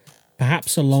fedora,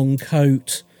 perhaps a long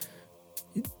coat.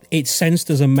 It's sensed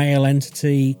as a male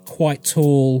entity, quite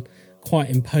tall, quite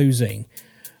imposing,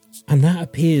 and that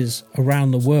appears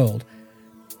around the world.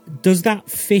 Does that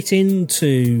fit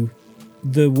into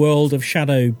the world of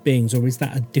shadow beings, or is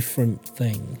that a different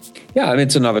thing? Yeah, I mean,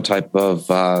 it's another type of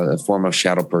form of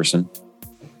shadow person.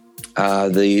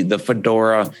 The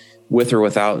fedora, with or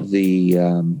without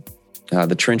the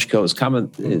trench coat, is kind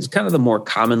of the more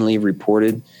commonly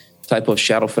reported type of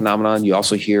shadow phenomenon. You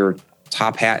also hear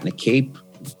top hat and a cape,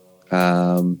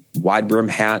 wide brim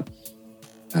hat.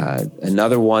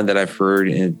 Another one that I've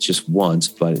heard just once,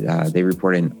 but they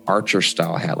report an archer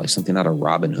style hat, like something out of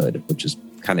Robin Hood, which is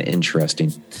kind of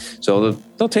interesting. So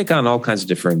they'll take on all kinds of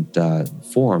different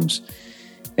forms.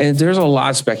 And there's a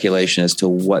lot of speculation as to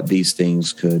what these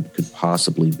things could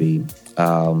possibly be.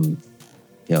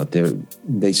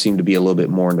 They seem to be a little bit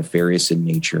more nefarious in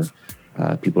nature.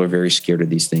 People are very scared of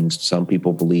these things. Some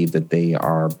people believe that they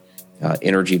are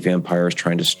energy vampires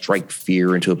trying to strike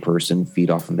fear into a person,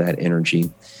 feed off of that energy.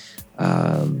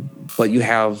 But you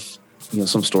have,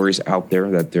 some stories out there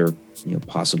that they're,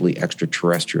 possibly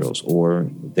extraterrestrials, or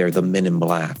they're the Men in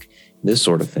Black, this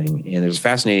sort of thing. And there's a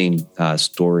fascinating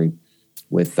story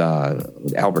with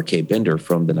Albert K. Bender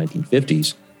from the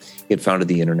 1950s. He had founded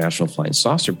the International Flying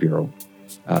Saucer Bureau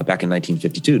back in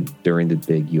 1952 during the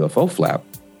big UFO flap.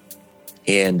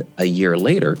 And a year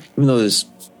later, even though this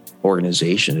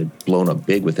organization had blown up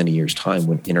big within a year's time,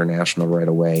 went international right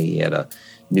away, he had a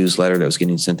newsletter that was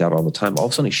getting sent out all the time, all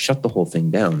of a sudden he shut the whole thing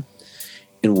down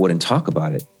and wouldn't talk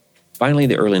about it. Finally, in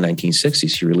the early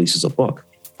 1960s, he releases a book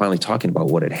finally talking about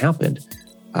what had happened.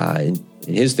 And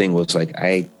his thing was like,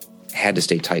 I had to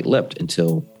stay tight-lipped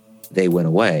until they went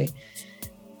away.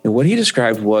 And what he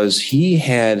described was he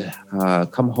had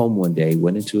come home one day,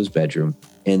 went into his bedroom,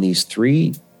 and these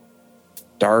three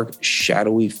dark,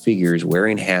 shadowy figures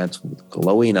wearing hats with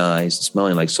glowing eyes,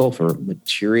 smelling like sulfur,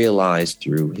 materialized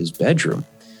through his bedroom,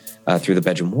 through the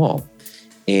bedroom wall,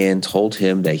 and told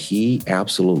him that he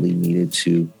absolutely needed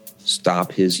to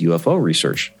stop his UFO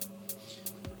research.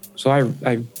 So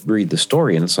I read the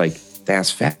story, and it's like,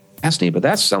 that's fascinating, but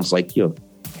that sounds like,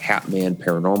 Hat Man,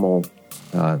 paranormal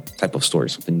type of story,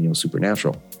 something,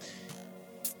 supernatural.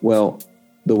 Well,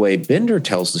 the way Bender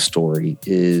tells the story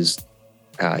is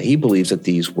he believes that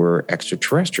these were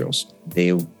extraterrestrials.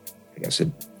 They, like I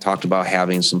said, talked about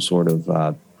having some sort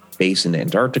of base in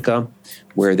Antarctica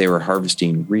where they were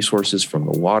harvesting resources from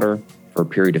the water for a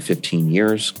period of 15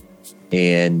 years.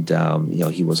 And,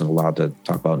 he wasn't allowed to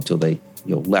talk about until they,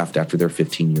 left after their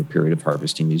 15-year period of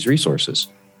harvesting these resources.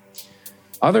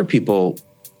 Other people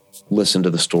listen to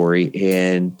the story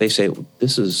and they say,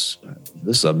 this is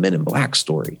a Men in Black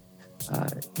story.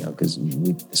 Because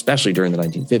especially during the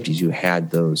 1950s, you had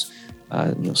those,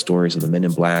 stories of the Men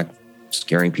in Black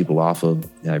scaring people off of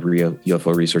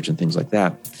UFO research and things like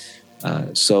that.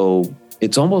 So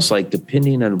it's almost like,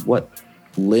 depending on what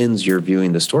lens you're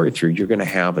viewing the story through, you're going to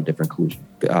have a different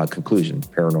conclusion.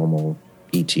 Paranormal,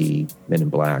 ET, Men in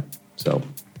Black. So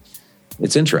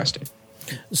it's interesting.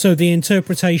 So the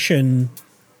interpretation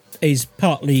is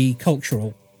partly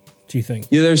cultural, do you think?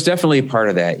 Yeah, there's definitely a part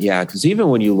of that. Yeah, because even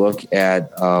when you look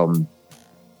at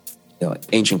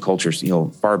ancient cultures,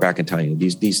 far back in time,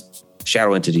 these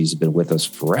shadow entities have been with us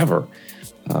forever.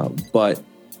 But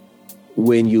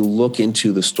when you look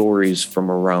into the stories from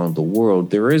around the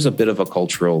world, there is a bit of a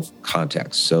cultural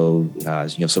context. So,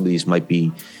 some of these might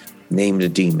be named a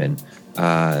demon.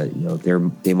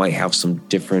 They might have some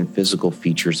different physical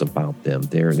features about them.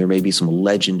 There may be some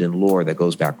legend and lore that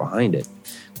goes back behind it.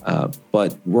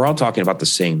 But we're all talking about the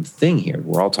same thing here.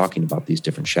 We're all talking about these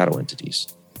different shadow entities.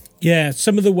 Yeah,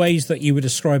 some of the ways that you were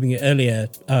describing it earlier,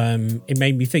 it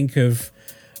made me think of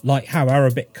like how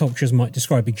Arabic cultures might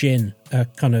describe a jinn, a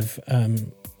kind of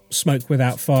smoke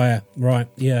without fire. Right,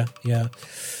 yeah.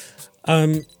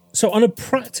 So on a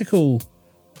practical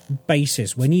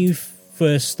basis, when you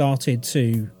first started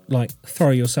to throw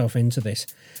yourself into this,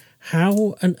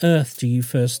 how on earth do you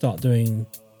first start doing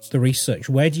the research?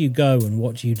 Where do you go and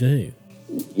what do you do?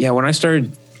 Yeah, when I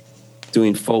started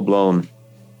doing full-blown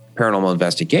paranormal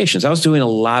investigations, I was doing a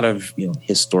lot of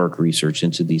historic research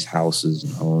into these houses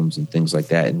and homes and things like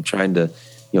that, and trying to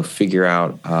figure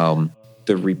out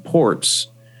the reports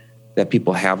that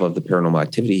people have of the paranormal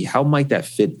activity. How might that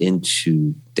fit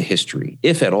into the history,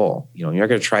 if at all? You're not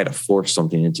going to try to force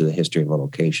something into the history of a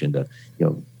location to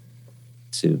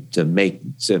to make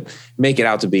it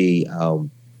out to be,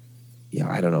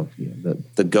 I don't know,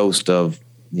 the ghost of,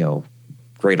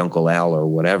 great Uncle Al or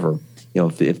whatever.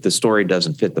 If the story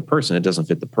doesn't fit the person, it doesn't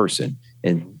fit the person,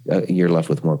 and you're left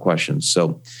with more questions.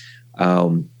 So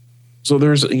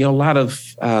there's a lot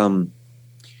of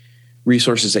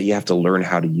resources that you have to learn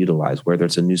how to utilize, whether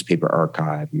it's a newspaper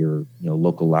archive, your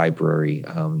local library,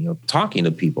 talking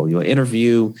to people,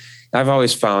 interview. I've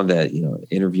always found that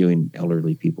interviewing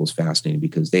elderly people is fascinating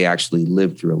because they actually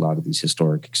live through a lot of these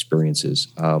historic experiences.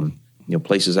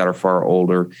 Places that are far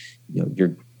older,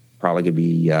 you're probably going to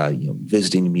be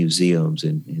visiting museums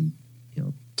and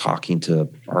talking to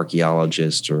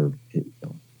archaeologists or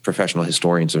professional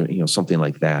historians or something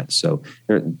like that. So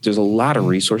there's a lot of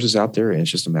resources out there, and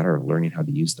it's just a matter of learning how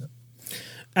to use them.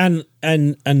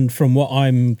 And from what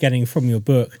I'm getting from your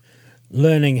book,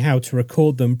 learning how to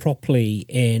record them properly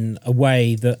in a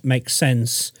way that makes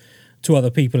sense to other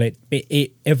people.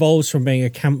 It evolves from being a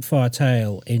campfire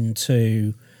tale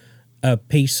into a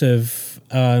piece of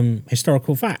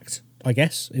historical fact, I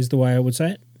guess, is the way I would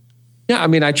say it. Yeah,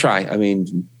 I try.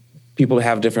 People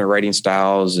have different writing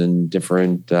styles and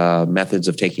different methods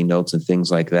of taking notes and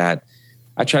things like that.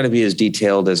 I try to be as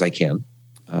detailed as I can.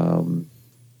 I'm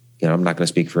not going to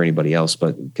speak for anybody else,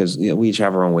 but because we each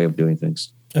have our own way of doing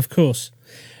things. Of course.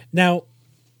 Now,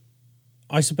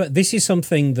 I suppose this is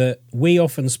something that we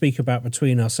often speak about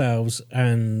between ourselves,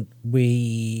 and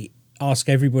we ask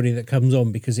everybody that comes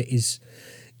on because it is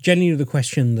genuinely the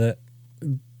question that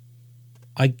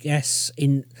I guess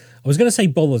I was going to say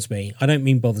bothers me. I don't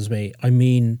mean bothers me. I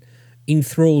mean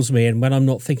enthralls me. And when I'm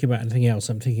not thinking about anything else,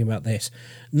 I'm thinking about this.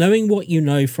 Knowing what you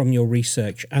know from your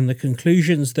research and the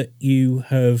conclusions that you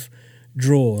have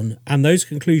drawn, and those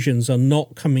conclusions are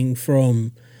not coming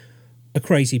from a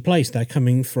crazy place. They're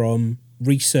coming from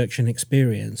research and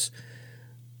experience.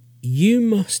 You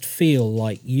must feel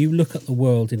like you look at the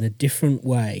world in a different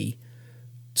way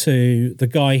to the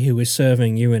guy who is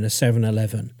serving you in a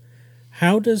 7-Eleven.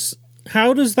 How does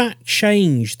that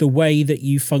change the way that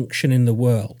you function in the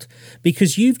world?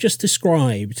 Because you've just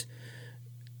described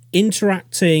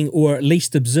interacting or at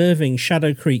least observing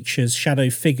shadow creatures, shadow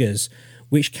figures,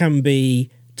 which can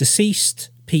be deceased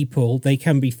people, they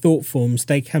can be thought forms,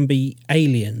 they can be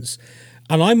aliens.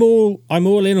 And I'm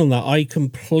all in on that. I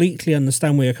completely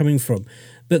understand where you're coming from.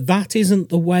 But that isn't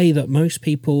the way that most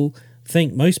people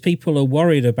think. Most people are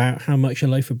worried about how much a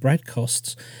loaf of bread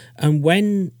costs. And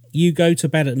when you go to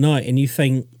bed at night and you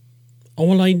think, oh,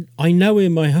 well, I know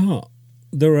in my heart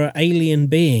there are alien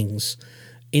beings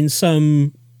in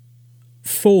some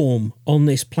form on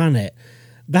this planet,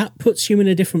 that puts you in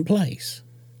a different place.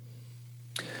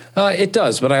 It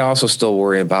does, but I also still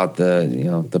worry about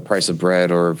the price of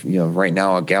bread, or right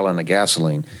now a gallon of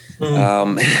gasoline.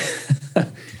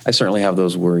 I certainly have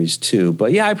those worries too.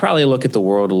 But yeah, I probably look at the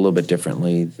world a little bit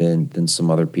differently than some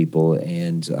other people,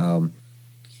 and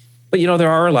but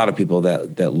there are a lot of people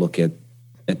that look at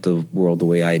the world the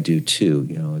way I do too.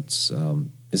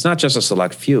 It's not just a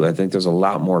select few. I think there's a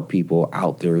lot more people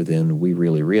out there than we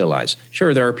really realize.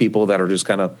 Sure, there are people that are just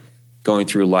kind of going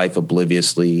through life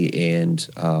obliviously, and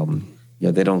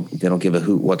they don't give a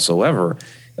hoot whatsoever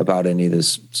about any of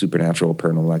this supernatural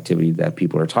paranormal activity that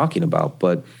people are talking about.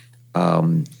 But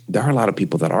there are a lot of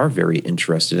people that are very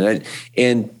interested in it,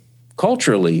 and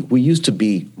culturally, we used to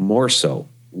be more so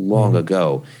long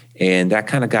ago, and that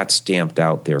kind of got stamped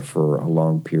out there for a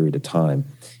long period of time,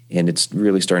 and it's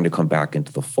really starting to come back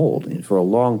into the fold. And for a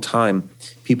long time,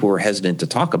 people were hesitant to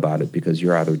talk about it because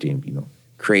you're either deemed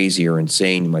crazy or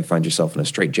insane. You might find yourself in a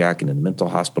straitjacket in a mental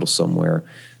hospital somewhere.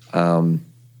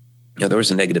 There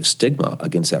was a negative stigma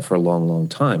against that for a long, long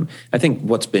time. I think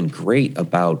what's been great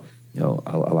about a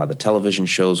lot of the television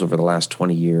shows over the last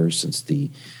 20 years, since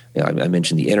I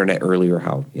mentioned the internet earlier,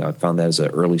 how I found that as an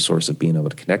early source of being able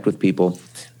to connect with people.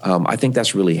 I think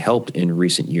that's really helped in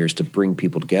recent years to bring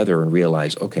people together and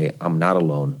realize, okay, I'm not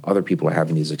alone. Other people are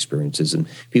having these experiences, and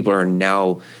people are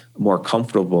now more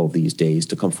comfortable these days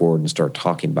to come forward and start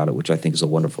talking about it, which I think is a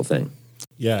wonderful thing.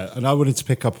 Yeah, and I wanted to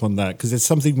pick up on that because it's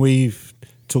something we've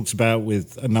talked about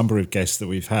with a number of guests that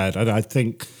we've had. And I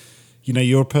think,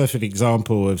 you're a perfect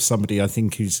example of somebody I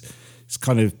think who's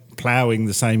kind of ploughing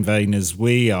the same vein as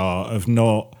we are, of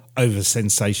not over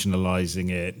sensationalizing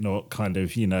it, not kind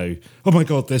of, oh my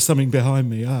God, there's something behind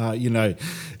me,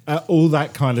 all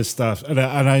that kind of stuff.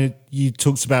 And you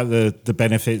talked about the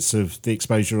benefits of the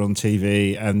exposure on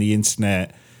TV and the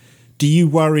internet. Do you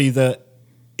worry that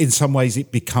in some ways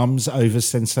it becomes over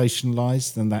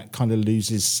sensationalized and that kind of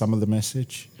loses some of the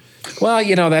message? Well,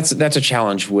 that's a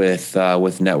challenge with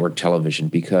network television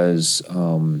because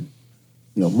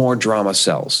more drama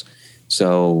sells.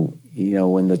 So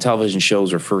when the television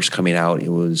shows were first coming out, it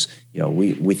was,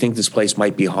 we think this place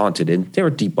might be haunted, and they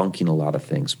were debunking a lot of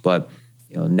things. But,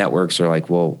 networks are like,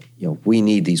 well, we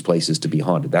need these places to be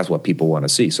haunted. That's what people want to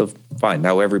see. So fine.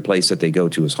 Now every place that they go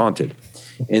to is haunted.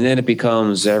 And then it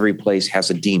becomes every place has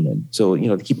a demon. So,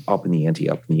 they keep up in the ante,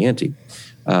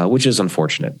 which is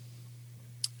unfortunate.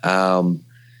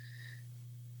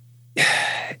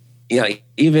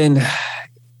 Even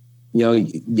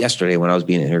yesterday when I was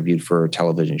being interviewed for a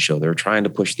television show, they were trying to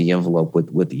push the envelope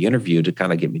with the interview to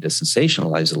kind of get me to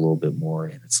sensationalize it a little bit more.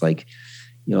 And it's like,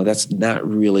 that's not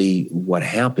really what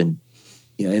happened.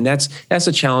 And that's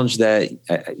a challenge that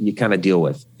you kind of deal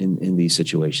with in these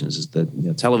situations, is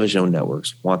that, television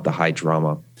networks want the high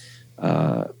drama.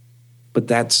 But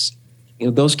that's,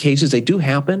 those cases, they do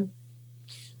happen.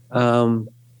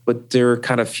 But they're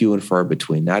kind of few and far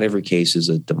between. Not every case is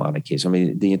a demonic case. I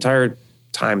mean, the entire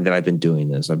time that I've been doing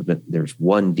this, there's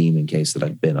one demon case that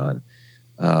I've been on.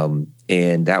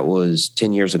 And that was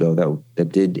 10 years ago that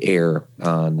did air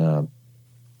on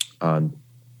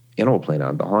Animal Planet,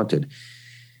 on The Haunted.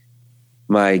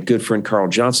 My good friend Carl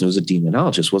Johnson, who's a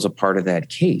demonologist, was a part of that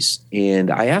case.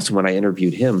 And I asked him when I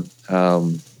interviewed him,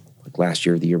 like last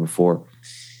year or the year before,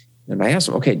 and I asked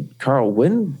him, okay, Carl,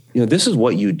 when, this is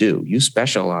what you do. You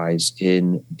specialize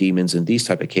in demons in these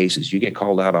type of cases. You get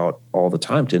called out all the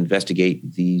time to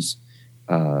investigate these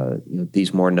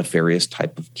more nefarious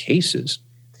type of cases.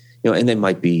 And they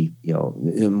might be,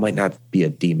 it might not be a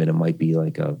demon. It might be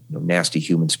like a nasty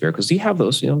human spirit, because you have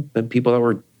those, people that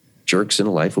were jerks in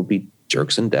life will be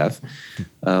jerks in death.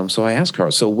 So I asked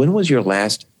Carl, so when was your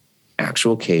last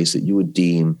actual case that you would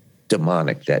deem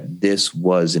demonic, that this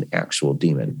was an actual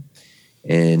demon?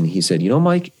 And he said,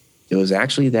 Mike, it was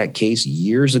actually that case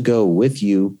years ago with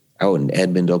you out in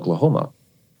Edmond, Oklahoma.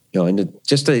 And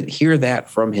just to hear that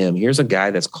from him, here's a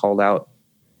guy that's called out.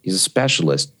 He's a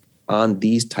specialist on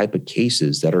these type of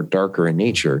cases that are darker in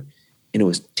nature. And it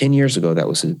was 10 years ago that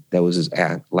was his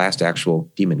last actual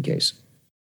demon case.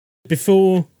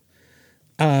 Before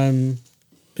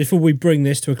we bring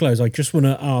this to a close, I just want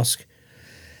to ask,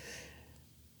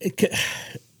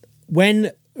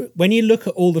 when you look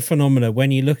at all the phenomena,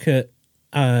 when you look at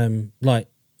like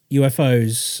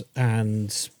UFOs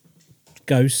and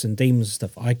ghosts and demons and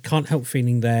stuff, I can't help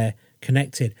feeling they're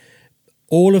connected.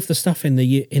 All of the stuff in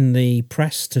the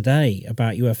press today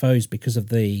about UFOs, because of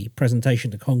the presentation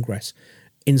to Congress,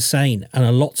 insane,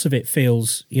 and lots of it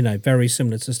feels very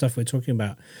similar to the stuff we're talking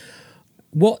about.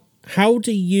 How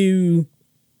do you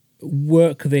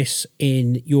work this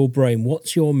in your brain?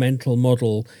 What's your mental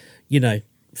model?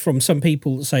 From some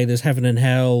people that say there's heaven and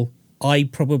hell, I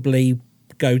probably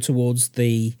go towards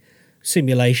the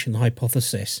simulation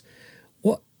hypothesis.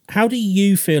 How do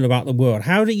you feel about the world?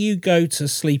 How do you go to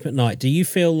sleep at night? Do you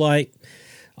feel like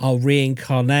I'll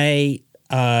reincarnate?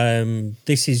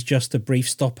 This is just a brief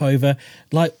stopover.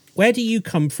 Like, where do you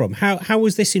come from? How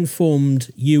has this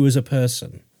informed you as a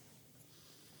person?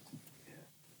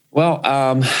 Well,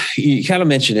 you kind of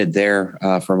mentioned it there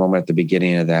for a moment at the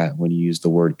beginning of that when you used the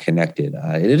word connected.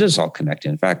 It is all connected.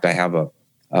 In fact, I have a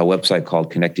website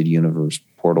called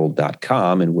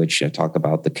connecteduniverseportal.com in which I talk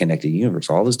about the connected universe.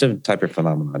 All this different type of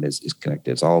phenomenon is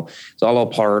connected. It's all a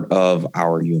part of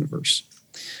our universe.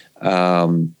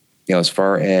 As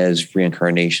far as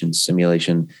reincarnation,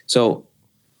 simulation. So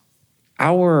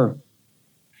our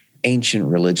ancient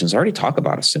religions already talk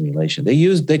about a simulation.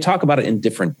 They talk about it in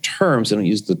different terms. They don't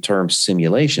use the term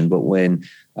simulation, but when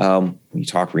you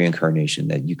talk reincarnation,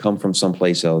 that you come from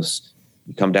someplace else,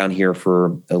 you come down here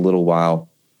for a little while,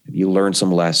 you learn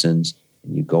some lessons,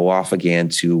 and you go off again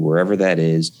to wherever that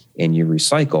is, and you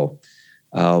recycle.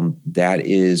 That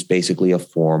is basically a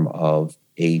form of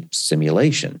a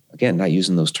simulation. Again, not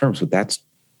using those terms, but that's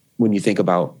when you think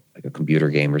about like a computer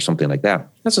game or something like that.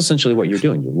 That's essentially what you're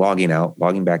doing. You're logging out,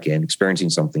 logging back in, experiencing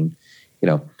something.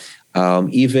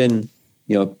 Even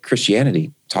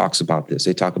Christianity talks about this.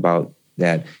 They talk about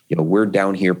that. We're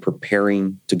down here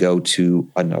preparing to go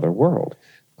to another world.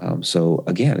 So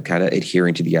again, kind of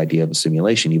adhering to the idea of a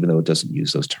simulation, even though it doesn't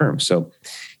use those terms. So,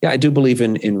 yeah, I do believe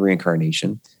in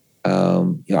reincarnation.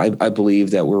 I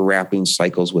believe that we're wrapping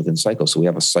cycles within cycles. So we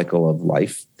have a cycle of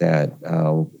life that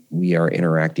we are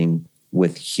interacting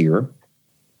with here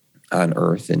on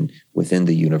Earth and within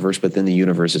the universe, but then the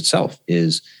universe itself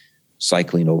is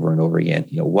cycling over and over again.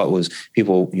 What was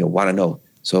people want to know?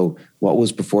 So what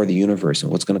was before the universe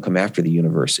and what's going to come after the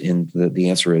universe? And the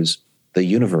answer is the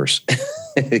universe.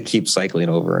 It keeps cycling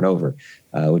over and over,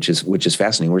 which is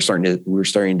fascinating. We're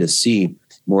starting to see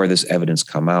more of this evidence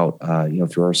come out,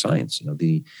 through our science.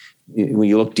 When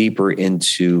you look deeper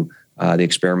into the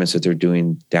experiments that they're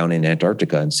doing down in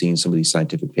Antarctica and seeing some of these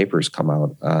scientific papers come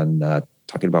out on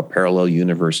talking about parallel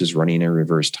universes running in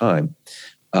reverse time.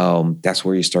 That's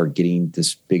where you start getting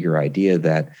this bigger idea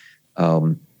that,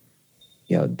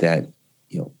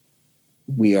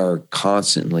 we are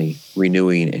constantly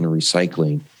renewing and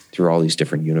recycling through all these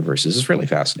different universes. It's really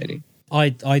fascinating. I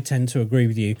tend to agree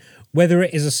with you. Whether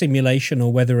it is a simulation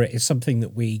or whether it is something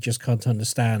that we just can't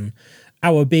understand,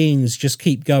 our beings just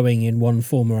keep going in one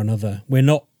form or another. We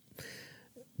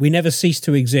never cease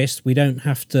to exist. We don't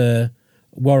have to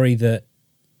worry that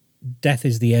death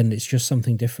is the end. It's just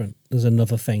something different. There's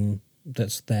another thing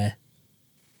that's there.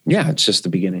 Yeah, it's just the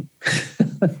beginning.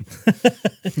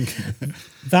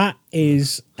 That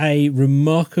is a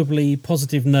remarkably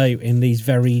positive note in these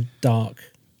very dark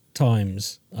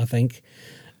times, I think.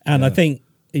 And I think,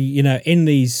 in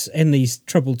these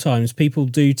troubled times, people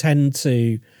do tend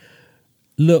to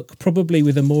look probably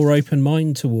with a more open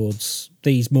mind towards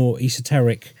these more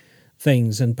esoteric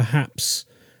things, and perhaps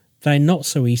they're not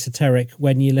so esoteric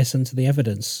when you listen to the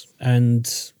evidence. And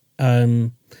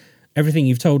everything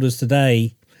you've told us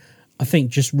today, I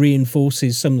think, just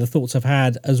reinforces some of the thoughts I've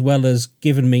had, as well as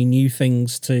given me new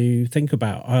things to think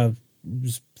about. It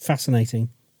was fascinating.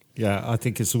 Yeah, I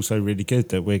think it's also really good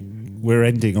that we're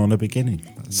ending on a beginning.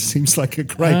 That seems like a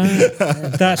great...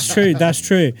 That's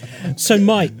true. So,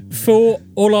 Mike, for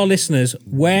all our listeners,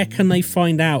 where can they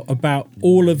find out about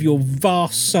all of your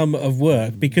vast sum of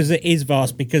work? Because it is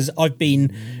vast, because I've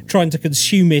been trying to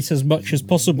consume it as much as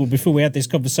possible before we had this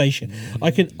conversation.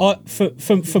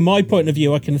 From my point of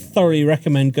view, I can thoroughly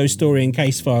recommend Ghost Story and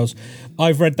Case Files.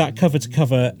 I've read that cover to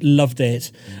cover, loved it.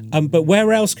 But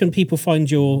where else can people find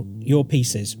your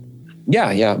pieces?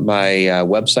 Yeah. My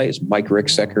website is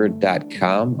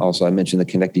MikeRicksecker.com. Also, I mentioned the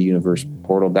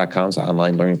ConnectedUniversePortal.com. It's an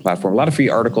online learning platform. A lot of free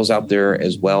articles out there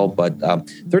as well, but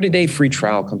 30-day free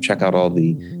trial. Come check out all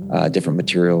the different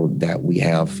material that we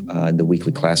have in the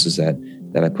weekly classes that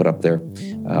I put up there.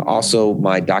 Also,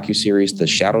 my docuseries, The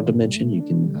Shadow Dimension, you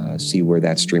can see where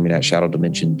that's streaming at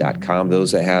shadowdimension.com.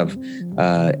 Those that have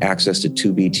access to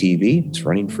Tubi TV, it's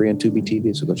running free on Tubi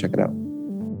TV, so go check it out.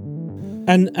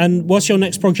 And what's your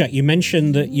next project? You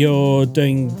mentioned that you're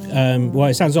doing,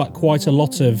 it sounds like quite a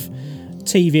lot of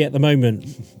TV at the moment.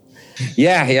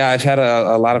 Yeah. I've had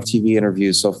a lot of TV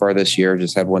interviews so far this year.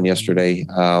 Just had one yesterday.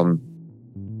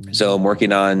 So I'm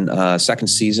working on second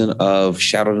season of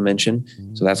Shadow Dimension.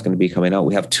 So that's going to be coming out.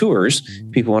 We have tours.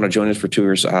 People want to join us for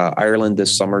tours. Ireland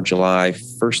this summer, July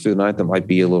 1st through the 9th. That might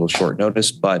be a little short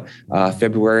notice, but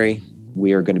February,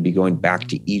 we are going to be going back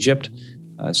to Egypt.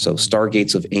 So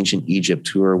Stargates of Ancient Egypt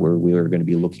tour, where we are going to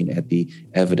be looking at the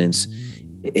evidence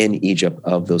in Egypt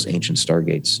of those ancient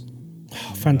stargates.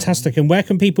 Oh, fantastic. And where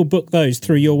can people book those?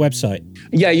 Through your website?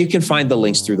 Yeah, you can find the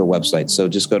links through the website. So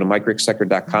just go to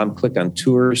MikeRicksecker.com, click on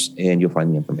tours, and you'll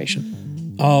find the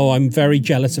information. Oh, I'm very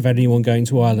jealous of anyone going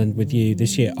to Ireland with you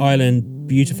this year. Ireland,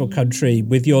 beautiful country,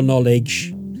 with your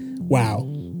knowledge. Wow.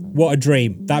 What a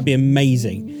dream. That'd be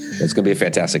amazing. It's going to be a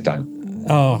fantastic time.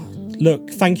 Oh, look,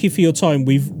 thank you for your time.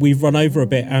 We've run over a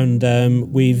bit, and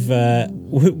we've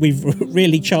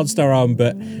really chanced our arm,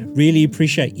 but really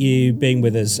appreciate you being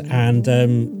with us. And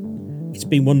it's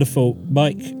been wonderful.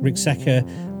 Mike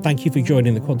Ricksecker, thank you for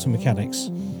joining the Quantum Mechanics.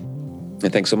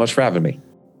 And thanks so much for having me.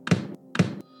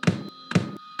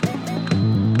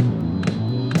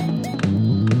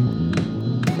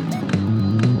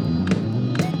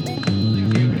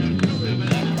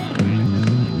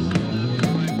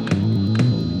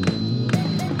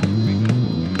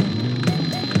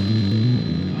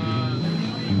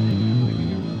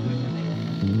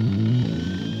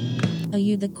 Are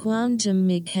you the quantum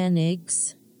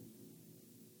mechanics?